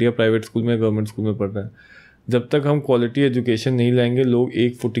बहुत ही घटिया प्राइवेट स्कूल में, गवर्नमेंट स्कूल में पढ़ रहे हैं। जब तक हम क्वालिटी एजुकेशन नहीं लाएंगे, लोग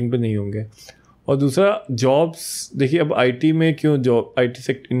एक फुटिंग पे नहीं होंगे। और दूसरा, जॉब्स देखिए, अब आईटी में क्यों जॉब, आईटी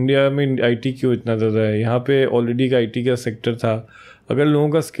सेक्टर इंडिया में आईटी क्यों इतना ज़्यादा है? यहाँ पे ऑलरेडी का आईटी का सेक्टर था। अगर लोगों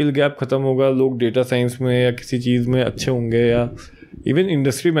का स्किल गैप ख़त्म होगा, लोग डेटा साइंस में या किसी चीज़ में अच्छे होंगे, या इवन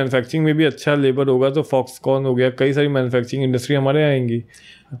इंडस्ट्री मैन्युफैक्चरिंग में भी अच्छा लेबर होगा, तो फॉक्सकॉन हो गया, कई सारी मैन्युफैक्चरिंग इंडस्ट्री हमारे यहाँ आएंगी।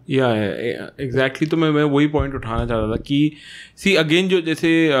 या एग्जैक्टली, तो मैं वही पॉइंट उठाना चाह रहा था कि सी अगेन जो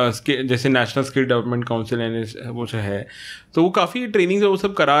जैसे नेशनल स्किल डेवलपमेंट काउंसिल वो जो है, तो वो काफ़ी ट्रेनिंग वो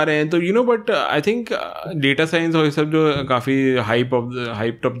सब करा रहे हैं, तो but I think data science और ये सब जो काफ़ी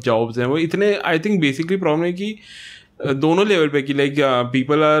हाइप टॉप जॉब्स हैं, वो इतने आई थिंक बेसिकली प्रॉब्लम है कि दोनों लेवल पे कि like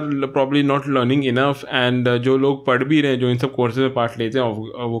people are probably not learning enough, and जो लोग पढ़ भी रहे हैं, जो इन सब कोर्सेज में पार्ट लेते हैं,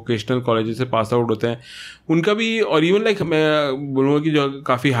 वोकेशनल कॉलेज से पास आउट होते हैं, उनका भी, और इवन लाइक मैं बोलूँगा कि जो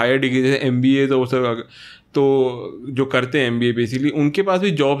काफ़ी हायर डिग्री जैसे MBA तो वो सब, तो जो करते हैं MBA बेसिकली, उनके पास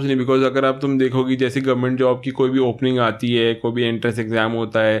भी जॉब्स नहीं। बिकॉज अगर आप तुम देखोगी जैसे गवर्नमेंट जॉब की कोई भी ओपनिंग आती है, कोई भी एंट्रेंस एग्जाम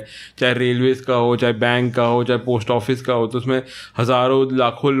होता है, चाहे रेलवेज़ का हो, चाहे बैंक का हो, चाहे पोस्ट ऑफिस का हो, तो उसमें हज़ारों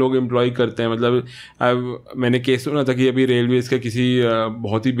लाखों लोग एम्प्लॉय करते हैं। मतलब मैंने केस सुना था कि अभी रेलवेज़ का किसी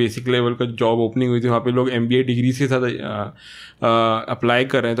बहुत ही बेसिक लेवल का जॉब ओपनिंग हुई थी, वहाँ पे लोग MBA डिग्री के साथ अप्लाई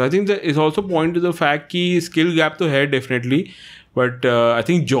कर रहे हैं। तो I think is also point two the fact कि स्किल गैप तो है definitely, but I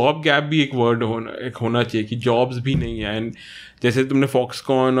think job gap भी एक वर्ड होना चाहिए कि जॉब्स भी नहीं है। एंड जैसे तुमने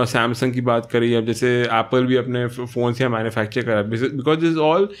फॉक्सकॉन और सैमसंग की बात करी, अब जैसे एप्पल भी अपने फ़ोन से मैन्युफैक्चर करा, बिकॉज दिस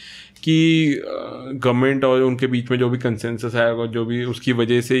ऑल कि गवर्नमेंट और उनके बीच में जो भी कंसेंसस है, और जो भी उसकी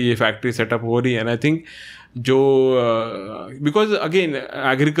वजह से ये फैक्ट्री सेटअप हो रही है। एंड आई थिंक जो because again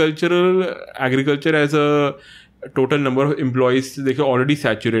agriculture as a total number of employees देखिए ऑलरेडी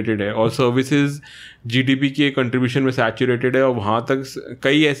सैचुरेटेड है, और सर्विसेज GDP के कंट्रीब्यूशन में सैचुरेटेड है, और वहाँ तक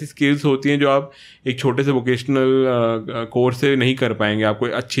कई ऐसी स्किल्स होती हैं जो आप एक छोटे से वोकेशनल कोर्स से नहीं कर पाएंगे। आपको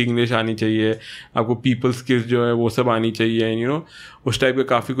अच्छी इंग्लिश आनी चाहिए, आपको पीपल स्किल्स जो है वो सब आनी चाहिए, उस टाइप का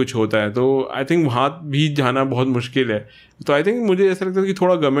काफ़ी कुछ होता है। तो आई थिंक वहाँ भी जाना बहुत मुश्किल है। तो आई थिंक मुझे ऐसा लगता है कि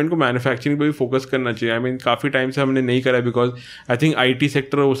थोड़ा गवर्नमेंट को मैन्युफैक्चरिंग पर भी फोकस करना चाहिए। आई मीन काफ़ी टाइम से हमने नहीं करा, because I think IT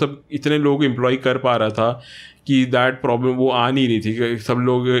sector वो सब इतने लोग एम्प्लॉय कर पा रहा था कि दैट प्रॉब्लम वो आ नहीं रही थी। सब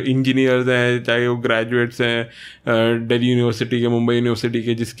लोग इंजीनियर्स हैं, चाहे वो ग्रेजुएट्स हैं दिल्ली यूनिवर्सिटी के, मुंबई यूनिवर्सिटी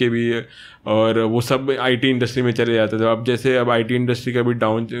के, जिसके भी, और वो सब IT इंडस्ट्री में चले जाते थे। अब जैसे अब IT इंडस्ट्री का भी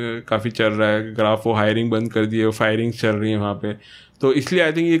डाउन काफ़ी चल रहा है ग्राफ, वो हायरिंग बंद कर दिए, वो फायरिंग्स चल रही है वहाँ पे। तो इसलिए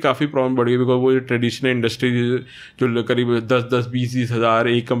आई थिंक ये काफ़ी प्रॉब्लम बढ़ गई, बिकॉज वो ट्रेडिशनल इंडस्ट्री जो करीब 10-20 हज़ार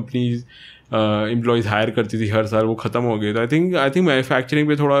एक कंपनीज एम्प्लॉयज़ हायर करती थी हर साल, वो ख़त्म हो गए। तो आई थिंक मैन्युफैक्चरिंग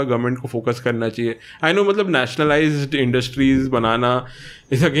पे थोड़ा गवर्नमेंट को फोकस करना चाहिए। आई नो मतलब नेशनलाइज्ड इंडस्ट्रीज़ बनाना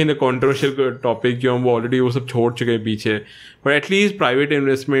इस अगेन अ कॉन्ट्रोवर्शियल टॉपिक, क्यों वो ऑलरेडी वो सब छोड़ चुके हैं पीछे, बट एटलीस्ट प्राइवेट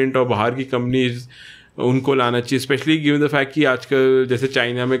इन्वेस्टमेंट और बाहर की कंपनीज उनको लाना चाहिए, स्पेशली गिवन द फैक्ट कि आजकल जैसे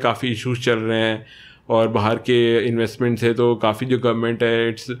चाइना में काफ़ी इशूज़ चल रहे हैं और बाहर के इन्वेस्टमेंट्स है, तो काफ़ी जो गवर्नमेंट है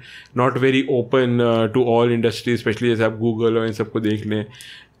it's not very open to all industry, specially जैसे आप गूगल और इन सबको देख लें,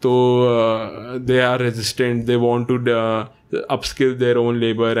 तो they are resistant, they want to upskill their own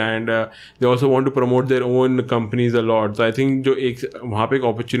labor, and they also want to promote their own companies a lot. So I think जो एक वहाँ पे एक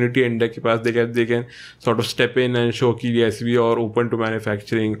opportunity इंडिया के पास, they can sort of step in and show कि yes we are open to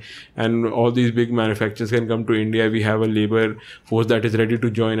manufacturing, and all these big manufacturers can come to India, we have a labor force that is ready to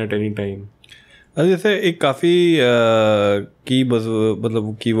join at any time. जैसे एक काफ़ी की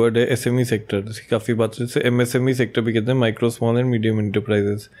मतलब keyword है SME sector, जिसकी काफ़ी बात, जैसे MSME सेक्टर भी कहते हैं, micro small and medium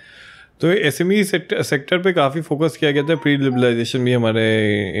enterprises. तो SME सेक्टर पे काफ़ी फोकस किया गया था, प्री लिबरलाइजेशन भी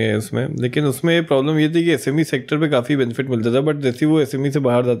हमारे उसमें, लेकिन उसमें ये प्रॉब्लम ये थी कि SME सेक्टर पे काफ़ी बेनिफिट मिलता था, बट जैसे वो SME से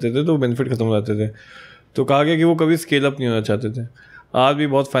बाहर जाते थे तो बेनिफिट खत्म हो जाते थे। तो कहा गया कि वो कभी स्केल अप नहीं होना चाहते थे। आज भी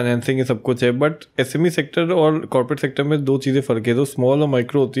बहुत फाइनेंसिंग है, सब कुछ है, बट SME सेक्टर और कॉर्पोरेट सेक्टर में दो चीज़ें फ़र्क है। तो स्मॉल और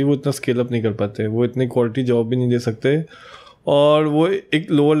माइक्रो होती है, वो इतना स्केल अप नहीं कर पाते, वो इतनी क्वालिटी जॉब भी नहीं दे सकते, और वो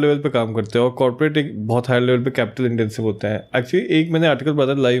एक लोअर लेवल पे काम करते हैं, और कॉर्पोरेट एक बहुत हाई लेवल पे कैपिटल इंटेंसिव होता है। एक्चुअली एक मैंने आर्टिकल पढ़ा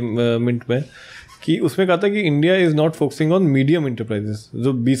था लाइव मिनट में, कि उसमें कहा था कि India is not focusing on medium enterprises,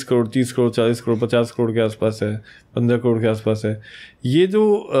 जो 20 करोड़ 30 करोड़ 40 करोड़ 50 करोड़ के आसपास है, 15 करोड़ के आसपास है। ये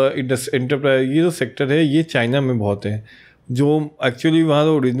जो एंटरप्राइज, ये जो सेक्टर है, ये चाइना में बहुत है। जो एक्चुअली वहाँ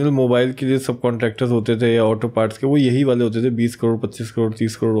तो ओरिजिनल मोबाइल के लिए सब कॉन्ट्रैक्टर्स होते थे या ऑटो पार्ट्स के, वो यही वाले होते थे 20 करोड़ 25 करोड़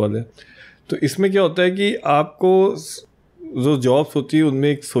 30 करोड़ वाले। तो इसमें क्या होता है कि आपको जो जॉब्स होती है उनमें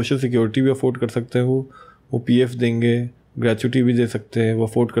एक सोशल सिक्योरिटी भी अफोर्ड कर सकते हैं, वो पीएफ देंगे, ग्रेचुटी भी दे सकते हैं, वो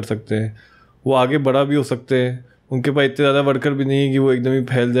अफोर्ड कर सकते हैं, वो आगे बड़ा भी हो सकते हैं, उनके पास इतने ज़्यादा वर्कर भी नहीं है कि वो एकदम ही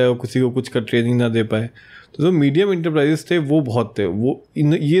फैल जाए और किसी को कुछ का ट्रेनिंग ना दे पाए। तो जो मीडियम इंटरप्राइजेस थे वो बहुत थे,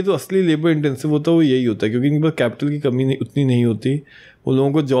 ये तो असली लेबर इंटेंसिव होता है, वो यही होता है क्योंकि इनके पास कैपिटल की कमी नहीं उतनी नहीं होती, वो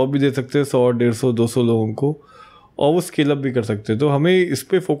लोगों को जॉब भी दे सकते हैं 100 150 200 लोगों को, और वो स्केल अप भी कर सकते हैं। तो हमें इस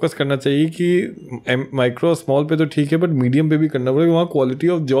पे फोकस करना चाहिए कि माइक्रो स्मॉल पे तो ठीक है बट मीडियम पे भी करना पड़ेगा, वहाँ क्वालिटी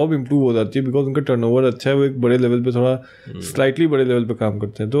ऑफ जॉब इंप्रूव हो जाती है बिकॉज उनका टर्नओवर अच्छा है, वो एक बड़े लेवल पे थोड़ा स्लाइटली बड़े लेवल पे काम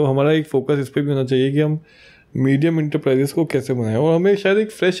करते हैं। तो हमारा एक फोकस इस पर भी होना चाहिए कि हम मीडियम इंटरप्राइजेस को कैसे बनाएं, और हमें शायद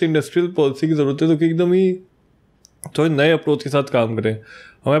एक फ्रेश इंडस्ट्रियल पॉलिसी की ज़रूरत है जो कि एकदम ही थोड़े नए अप्रोच के साथ काम करें।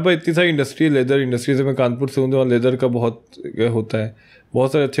 हमारे पास इतनी सारी इंडस्ट्री है, लेदर इंडस्ट्री से मैं कानपुर से हूँ, तो वहाँ लेदर का बहुत होता है,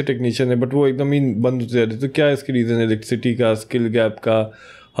 बहुत सारे अच्छे टेक्नीशियन हैं बट वो एकदम ही बंद होते जा रहे हैं। तो क्या इसकी रीज़न है? इलेक्ट्रिसिटी का, स्किल गैप का।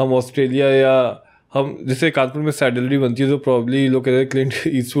 हम ऑस्ट्रेलिया या हम जैसे कानपुर में सैडलरी बनती है जो प्रॉब्ली लोग कहते हैं क्लिंट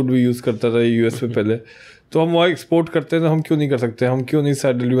ईस्टवुड भी यूज़ करता था यूएस में पहले, तो हम वहाँ एक्सपोर्ट करते हैं, तो हम क्यों नहीं कर सकते? हम क्यों नहीं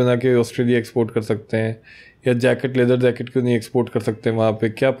सैडलरी बना के ऑस्ट्रेलिया एक्सपोर्ट कर सकते हैं? या जैकेट, लेदर जैकेट क्यों नहीं एक्सपोर्ट कर सकते हैं? वहाँ पे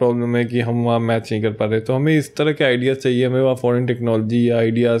क्या प्रॉब्लम है कि हम वहाँ मैच नहीं कर पा रहे? तो हमें इस तरह के आइडियाज़ चाहिए, हमें वहाँ फॉरेन टेक्नोलॉजी या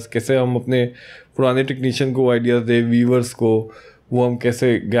आइडियाज़, कैसे हम अपने पुराने टेक्नीशियन को आइडियाज़ दें, वीवर्स को, वो हम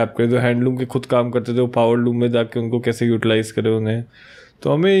कैसे गैप करें, जो हैंडलूम के खुद काम करते थे वो पावर लूम में जाके उनको कैसे यूटिलाइज़ करें उन्हें।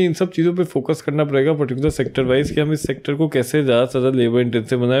 तो हमें इन सब चीज़ों पे फोकस करना पड़ेगा पर्टिकुलर सेक्टर वाइज, कि हम इस सेक्टर को कैसे ज़्यादा से ज़्यादा लेबर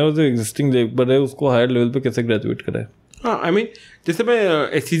इंटेंसिव बनाएं और जो एग्जिस्टिंग लेबर है उसको हायर लेवल पे कैसे ग्रेजुएट कराएं। हाँ, आई मीन जैसे मैं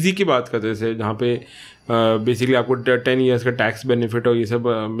एसईसी की बात करते थे जहाँ पे बेसिकली आपको 10 ईयर्स का टैक्स बेनिफिट और ये सब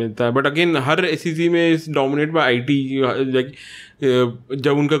मिलता है, बट अगेन हर एसईसी में इस डोमिनेट बाय आईटी। लाइक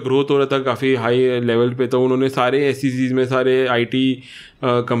जब उनका ग्रोथ हो रहा था काफ़ी हाई लेवल पे, तो उन्होंने सारे एसईसीज में सारे आईटी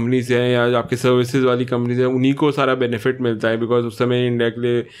कंपनीज हैं या आपके सर्विसेज वाली कंपनीज हैं, उन्हीं को सारा बेनिफिट मिलता है बिकॉज उस समय इंडिया के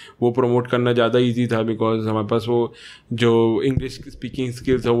लिए वो प्रमोट करना ज़्यादा इजी था बिकॉज हमारे पास वो जो इंग्लिश स्पीकिंग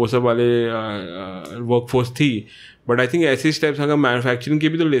स्किल्स है वो सब वाले वर्कफोर्स थी। बट आई थिंक ऐसे स्टेप्स अगर मैन्युफैक्चरिंग के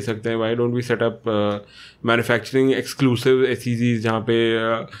भी तो ले सकते हैं। Why don't we set up manufacturing exclusive एसईसीज जहाँ पे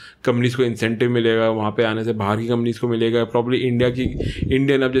कंपनीज को इंसेंटिव मिलेगा, वहाँ पे आने से बाहर की कंपनीज को मिलेगा। प्रॉब्ली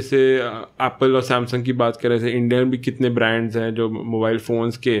इंडियन अब जैसे एप्पल और सैमसंग की बात करें, जैसे इंडियन भी कितने ब्रांड्स हैं जो मोबाइल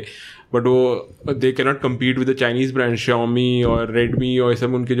फ़ोन्स के, बट वो they can not compete with the Chinese brand Xiaomi और Redmi और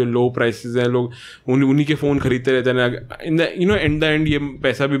सब उनके जो लो प्राइसेस हैं, लोग उन्हीं के फ़ोन खरीदते रहते हैं ना। In the end the end ये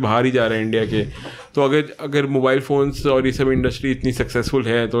पैसा भी बाहर ही जा रहा है इंडिया के। तो अगर मोबाइल फ़ोन्स और ये सब इंडस्ट्री इतनी सक्सेसफुल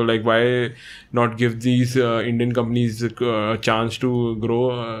है तो like why not give these Indian companies chance to grow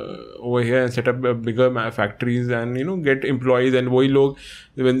over here and set up bigger factories and gate employees. And वही लोग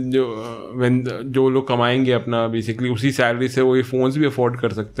जो लोग कमाएंगे अपना बेसिकली उसी सैलरी से वो ये फ़ोन्स भी अफोर्ड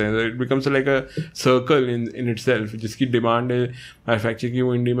कर सकते हैं। It becomes like a circle in itself. जिसकी डिमांड है मैन्युफैक्चरिंग की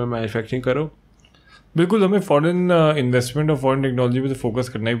वो इंडिया में मैन्युफैक्चरिंग करो। बिल्कुल, हमें फॉरेन इन्वेस्टमेंट और फॉरेन टेक्नोलॉजी पे तो फोकस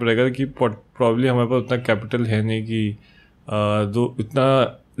करना ही पड़ेगा कि प्रॉब्ली हमारे पास उतना कैपिटल है नहीं कि जो इतना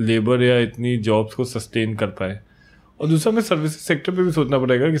लेबर या इतनी जॉब्स को सस्टेन कर पाए। और दूसरा हमें सर्विसेज सेक्टर पे भी सोचना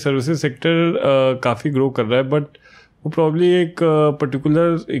पड़ेगा कि सर्विसेज सेक्टर काफ़ी ग्रो कर रहा है बट वो प्रॉब्ली एक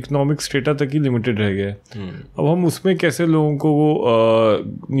पर्टिकुलर इकोनॉमिक स्टेटा तक ही लिमिटेड रह गया है। अब हम उसमें कैसे लोगों को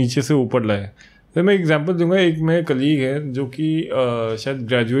वो नीचे से ऊपर लाएं। तो मैं एग्जांपल दूंगा, एक मेरे कलीग है जो कि शायद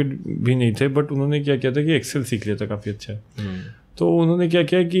ग्रेजुएट भी नहीं थे बट उन्होंने क्या किया था कि एक्सेल सीख लिया था काफ़ी अच्छा। तो उन्होंने क्या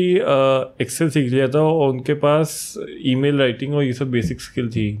किया कि एक्सेल सीख लिया था और उनके पास ईमेल राइटिंग और ये सब बेसिक स्किल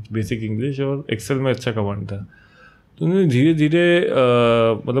थी, बेसिक इंग्लिश और एक्सेल में अच्छा कमांड था। तो उन्होंने धीरे धीरे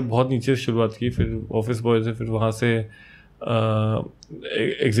मतलब बहुत नीचे से शुरुआत की, फिर ऑफिस बॉय से, फिर वहाँ से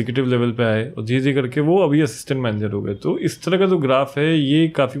एग्जीक्यूटिव लेवल पे आए और धीरे धीरे करके वो अभी असिस्टेंट मैनेजर हो गए। तो इस तरह का जो ग्राफ है ये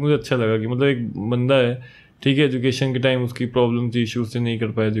काफ़ी मुझे अच्छा लगा कि मतलब एक बंदा है, ठीक है, एजुकेशन के टाइम उसकी प्रॉब्लम थी, इशू से नहीं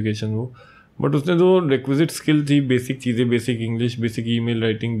कर पाया एजुकेशन वो, बट उसने जो रिक्विजिट स्किल थी, बेसिक चीज़ें, basic English, basic email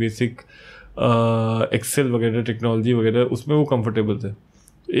writing, basic Excel वगैरह, टेक्नोलॉजी वगैरह, उसमें वो कंफर्टेबल थे।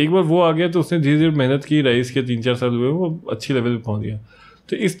 एक बार वो आ गया तो उसने धीरे धीरे मेहनत की, राइज किया, 3-4 साल हुए, वो अच्छी लेवल पे पहुंच गया।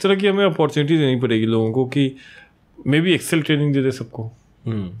 तो इस तरह की हमें अपॉर्चुनिटी देनी पड़ेगी लोगों को कि मे बी एक्सेल ट्रेनिंग दे दे सबको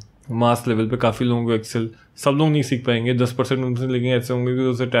मास लेवल पे। काफ़ी लोगों को एक्सेल सब लोग नहीं सीख पाएंगे, 10% उनसे लेकिन ऐसे होंगे कि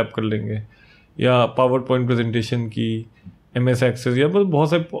उसे टैप कर लेंगे। या पावर पॉइंट प्रेजेंटेशन की, MS एक्सेस या बहुत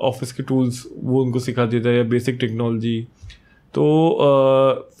सारे ऑफिस के टूल्स वो उनको सिखा देता है, या बेसिक टेक्नोलॉजी।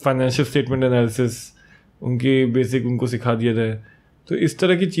 तो फाइनेंशियल स्टेटमेंट एनालिसिस उनकी बेसिक उनको सिखा दिया जाए। तो इस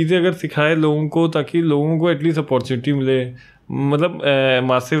तरह की चीज़ें अगर सिखाए लोगों को ताकि लोगों को एटलीस्ट अपॉर्चुनिटी मिले। मतलब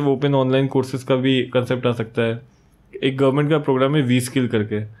मासिव ओपन ऑनलाइन कोर्सेज का भी कंसेप्ट आ सकता है। एक गवर्नमेंट का प्रोग्राम है वी स्किल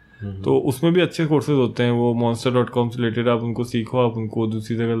करके, तो उसमें भी अच्छे कोर्सेज होते हैं, वो monster.com से रिलेटेड, आप उनको सीखो, आप उनको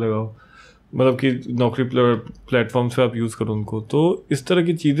दूसरी जगह लगाओ, मतलब कि नौकरी प्लेटफॉर्म्स पे आप यूज़ करो उनको। तो इस तरह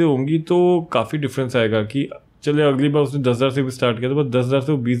की चीज़ें होंगी तो काफ़ी डिफरेंस आएगा कि चले अगली बार उसने 10,000 से भी स्टार्ट किया, तो बस 10,000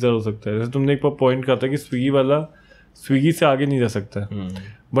 से वो 20,000 हो सकता है। जैसे तुमने एक बार पॉइंट कहा था कि स्विगी वाला स्विगी से आगे नहीं जा सकता,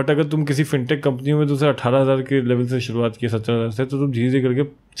 बट अगर तुम किसी फिनटेक कंपनी में तुमसे 18,000 के लेवल से शुरुआत की, 17,000 से, तो तुम धीरे धीरे करके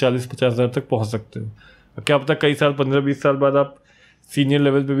 40-50,000 तक पहुंच सकते हो। क्या पता कई साल 15-20 साल बाद आप सीनियर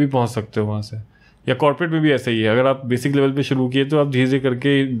लेवल पे भी पहुंच सकते हो वहाँ से। या कॉर्पोरेट में भी ऐसा ही है, अगर आप बेसिक लेवल पे शुरू किए तो आप धीरे धीरे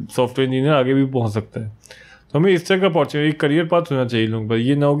करके सॉफ्टवेयर इंजीनियर आगे भी पहुँच सकता है। तो हमें इस तरह का अपॉर्चुनिटी, करियर पाथ होना चाहिए लोगों पर।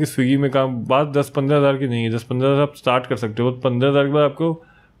 ये ना हो कि स्विगी में काम, बात 10-15,000 की नहीं है, 10-15,000 आप स्टार्ट कर सकते हो, 15,000 के बाद आपको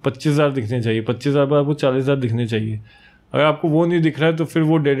 25,000 दिखने चाहिए, 25,000 बाद आपको 40,000 दिखने चाहिए। अगर आपको वो नहीं दिख रहा है तो फिर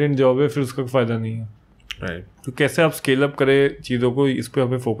वो डेड एंड जॉब है, फिर उसका फ़ायदा नहीं है। राइट। तो कैसे आप स्केल अप करें चीज़ों को, इस पर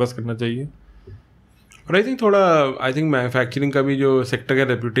हमें फोकस करना चाहिए। और आई थिंक मैन्युफैक्चरिंग का भी जो सेक्टर का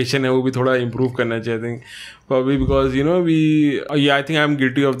रेपुटेशन है वो भी थोड़ा इंप्रूव करना चाहिए। I think probably because I think I am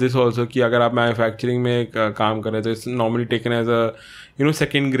guilty of this also कि अगर आप मैन्युफैक्चरिंग में काम कर रहे हैं तो it's normally taken as a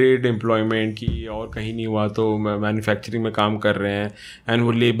second grade employment की, और कहीं नहीं हुआ तो मैन्युफैक्चरिंग में काम कर रहे हैं, एंड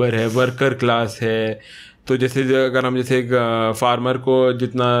वो लेबर है, वर्कर क्लास है। तो जैसे अगर हम जैसे एक फार्मर को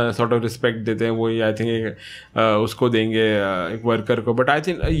जितना सॉर्ट ऑफ रिस्पेक्ट देते हैं वही आई थिंक उसको देंगे एक वर्कर को। बट आई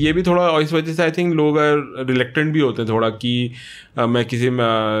थिंक ये भी थोड़ा, और इस वजह से आई थिंक लोग रिलेक्टेंट भी होते हैं थोड़ा कि मैं किसी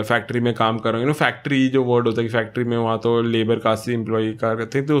फैक्ट्री में काम कर रहा हूँ। फैक्ट्री जो वर्ड होता है कि फैक्ट्री में, वहाँ तो लेबर कास्ट से एम्प्लॉय का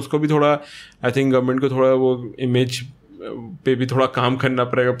करते हैं, तो उसको भी थोड़ा आई थिंक गवर्नमेंट को थोड़ा वो इमेज पे भी थोड़ा काम करना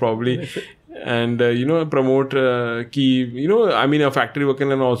पड़ेगा प्रॉब्ली, and promote कि I mean a factory worker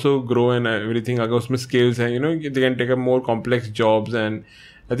can also grow and everything, अगर उसमें skills हैं they can take up more complex jobs, and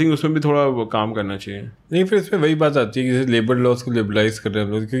I think उसमें भी थोड़ा काम करना चाहिए। नहीं, फिर इसमें वही बात आती है कि जैसे लेबर लॉस को लिबरलाइज कर रहे हैं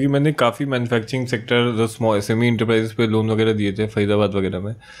हम लोग, क्योंकि मैंने काफ़ी मैन्युफैक्चरिंग सेक्टर जो स्मॉल सेमी इंटरप्राइजेस पे लोन वगैरह दिए थे फरीदाबाद वगैरह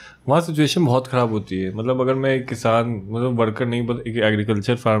में, वहाँ सिचुएशन बहुत ख़राब होती है। मतलब अगर मैं एक किसान, मतलब वर्कर नहीं, बस एक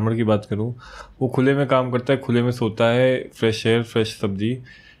एग्रीकल्चर फार्मर की बात करूँ, वो खुले में काम करता है, खुले में सोता है, फ्रेश एयर, फ्रेश सब्जी,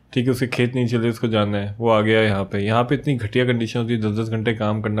 ठीक है, उसके खेत नहीं चले, उसको जाना है, वो आ गया यहाँ पे इतनी घटिया कंडीशन होती है, 10-10 घंटे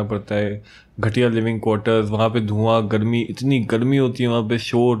काम करना पड़ता है, घटिया लिविंग क्वार्टर्स, वहाँ पे धुआं, गर्मी, इतनी गर्मी होती है वहाँ पे,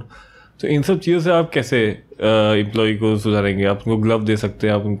 शोर। तो इन सब चीज़ों से आप कैसे एम्प्लॉय को सुधारेंगे? आप उनको ग्लव दे सकते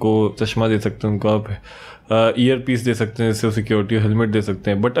हैं, आप उनको चश्मा दे सकते हैं, उनको आप ईयर पीस दे सकते हैं, जिससे सिक्योरिटी हेलमेट दे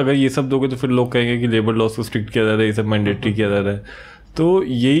सकते हैं। बट अगर ये सब दोगे तो फिर लोग कहेंगे कि लेबर लॉस को स्ट्रिक्ट किया जा रहा है, ये सब मैंडेटरी किया जा रहा है। तो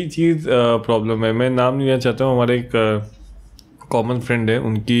यही चीज़ प्रॉब्लम है। मैं नाम नहीं लेना चाहता हूँ, हमारे एक कॉमन फ्रेंड है,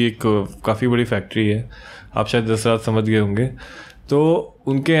 उनकी एक काफ़ी बड़ी फैक्ट्री है, आप शायद 10 रात समझ गए होंगे। तो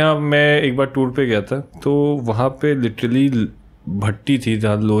उनके यहाँ मैं एक बार टूर पे गया था, तो वहाँ पे लिटरली भट्टी थी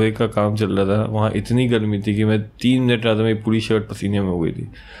जहाँ लोहे का काम चल रहा था। वहाँ इतनी गर्मी थी कि मैं 3 मिनट रहा था, मेरी पूरी शर्ट पसीने में हो गई थी।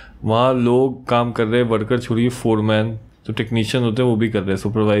 वहाँ लोग काम कर रहे हैं, वर्कर छोड़िए, फोरमैन जो टेक्नीशियन होते हैं वो भी कर रहे हैं,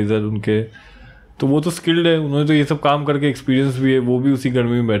 सुपरवाइज़र उनके, तो वो तो स्किल्ड है, उन्होंने तो ये सब काम करके एक्सपीरियंस भी है, वो भी उसी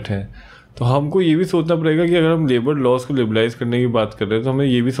गर्मी में बैठे हैं। तो हमको ये भी सोचना पड़ेगा कि अगर हम लेबर लॉस को लिबरलाइज करने की बात कर रहे हैं तो हमें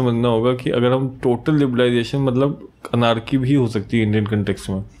ये भी समझना होगा कि अगर हम टोटल लिबरलाइजेशन, मतलब अनार्की भी हो सकती है इंडियन कंटेक्स्ट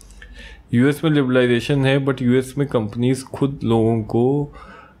में। यूएस में लिबरलाइजेशन है, बट यूएस में कंपनीज खुद लोगों को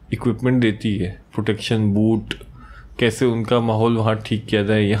इक्विपमेंट देती है, प्रोटेक्शन, बूट, कैसे उनका माहौल वहाँ ठीक किया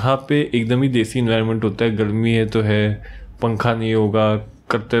जाए। यहाँ पे एकदम ही देसी इन्वायरमेंट होता है, गर्मी है तो है, पंखा नहीं होगा,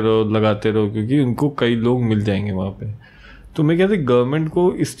 करते रहो, लगाते रहो, क्योंकि उनको कई लोग मिल जाएंगे वहाँ पे। तो मैं कहते गवर्नमेंट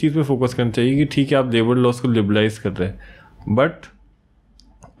को इस चीज़ पे फोकस करना चाहिए कि ठीक है आप लेबर लॉस को लिबरलाइज कर रहे हैं, बट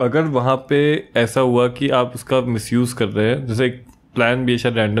अगर वहाँ पे ऐसा हुआ कि आप उसका मिसयूज़ कर रहे हैं, जैसे एक प्लान भी है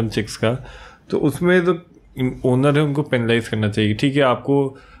शायद रैंडम चेक्स का, तो उसमें जो ओनर है उनको पेनलाइज करना चाहिए। ठीक है, आपको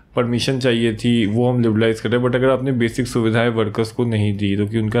परमिशन चाहिए थी, वो हम लिबरलाइज कर रहे हैं, बट अगर आपने बेसिक सुविधाएं वर्कर्स को नहीं दी, जो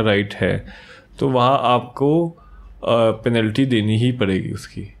कि उनका राइट है, तो वहाँ आपको पेनल्टी देनी ही पड़ेगी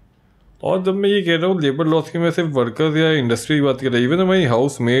उसकी। और जब मैं ये कह रहा हूँ लेबर लॉस की, मैं सिर्फ वर्कर्स या इंडस्ट्री की बात कर रहा हूँ, इवन हमारी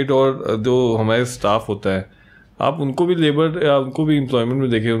हाउस मेड और जो हमारे स्टाफ होता है, आप उनको भी लेबर या उनको भी एम्प्लॉयमेंट में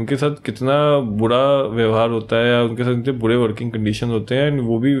देखें, उनके साथ कितना बुरा व्यवहार होता है या उनके साथ इतने बुरे वर्किंग कंडीशन होते हैं, एंड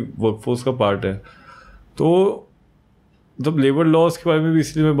वो भी वर्कफोर्स का पार्ट है। तो जब लेबर लॉस के बारे में भी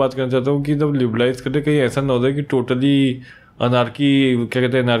इसलिए मैं बात करना चाहता हूँ कि जब लिबरलाइज करते कहीं ऐसा ना हो जाए कि टोटली अनार्की, क्या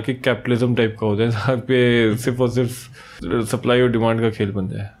कहते हैं, अनार्किक कैपिटलिज्म टाइप का हो जाए, जहाँ पे सिर्फ और सिर्फ सप्लाई और डिमांड का खेल बन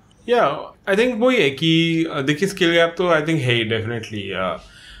जाए। या आई थिंक वही है कि देखिए स्किल गैप तो आई थिंक है ही डेफिनेटली।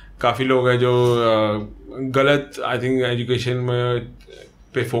 काफ़ी लोग हैं जो गलत आई थिंक एजुकेशन में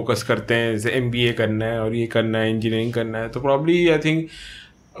पे फोकस करते हैं, जैसे MBA करना है और ये करना है, इंजीनियरिंग करना है, तो प्रॉब्ली आई थिंक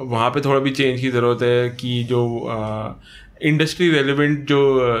वहाँ पे थोड़ा भी चेंज की ज़रूरत है कि जो इंडस्ट्री रेलिवेंट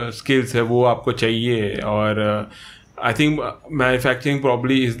जो स्किल्स है वो आपको चाहिए। और I think manufacturing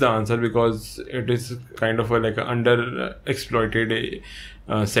probably is the answer because it is kind of like under exploited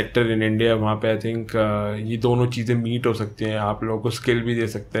sector in India, वहाँ पे आई थिंक ये दोनों चीज़ें मीट हो सकती हैं. आप लोगों को स्किल भी दे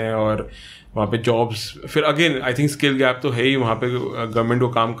सकते हैं और वहाँ पे जॉब्स. फिर again I think skill gap तो है ही, वहाँ पे गवर्नमेंट को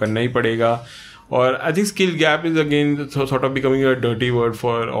काम करना ही पड़ेगा. और I think skill gap is again sort of becoming a dirty word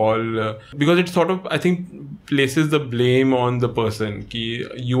for all, because it sort of I think places the blame on the person कि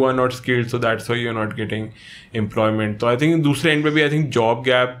you are not skilled so that's why you're not getting employment. तो I think दूसरे end पे भी I think job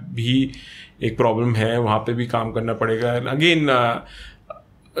gap भी एक problem है, वहाँ पे भी काम करना पड़ेगा. Again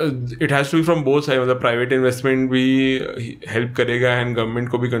it has to be from both sides. मतलब private investment भी help करेगा and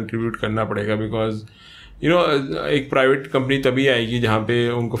government को भी contribute करना पड़ेगा, because you know एक private company तभी आएगी जहाँ पे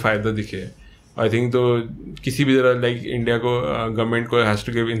उनको फ़ायदा दिखे. आई थिंक तो किसी भी तरह लाइक इंडिया को गवर्नमेंट को has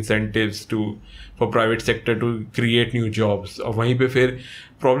to give incentives to for private sector to create new jobs, और वहीं पे फिर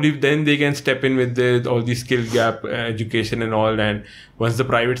probably then they can step in with all the skill gap education and all. And once the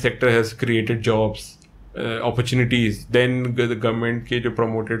private sector has created jobs opportunities, then the government के जो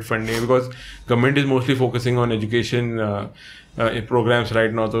promoted funding, because government is mostly focusing on education programs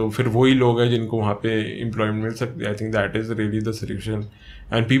right now, तो फिर वही लोग हैं जिनको वहाँ पे employment मिल सकती है. I think that is really the solution.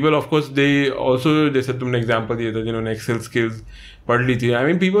 And people of course they also, जैसे तुमने example दिया था जिन्होंने Excel skills पढ़ ली थी, I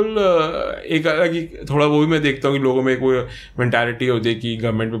mean people एक अलग थोड़ा वो भी मैं देखता हूँ कि लोगों में कोई mentality होती है कि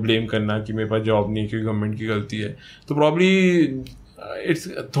गवर्नमेंट पे blame करना कि मेरे पास जॉब नहीं क्योंकि गवर्नमेंट की गलती है. तो प्रॉब्ली इट्स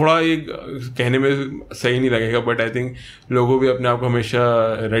थोड़ा एक कहने में सही नहीं लगेगा, बट आई थिंक लोगों भी अपने आप को हमेशा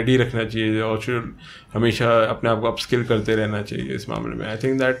रेडी रखना चाहिए और हमेशा अपने आप को अपस्किल करते रहना चाहिए इस मामले में. I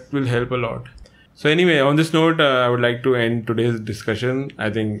think that will help a lot. So anyway, on this note, I would like to end today's discussion.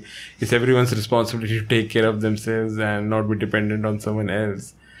 I think it's everyone's responsibility to take care of themselves and not be dependent on someone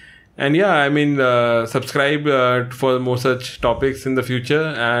else. And yeah, I mean, subscribe for more such topics in the future.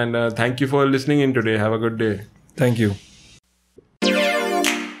 And thank you for listening in today. Have a good day. Thank you.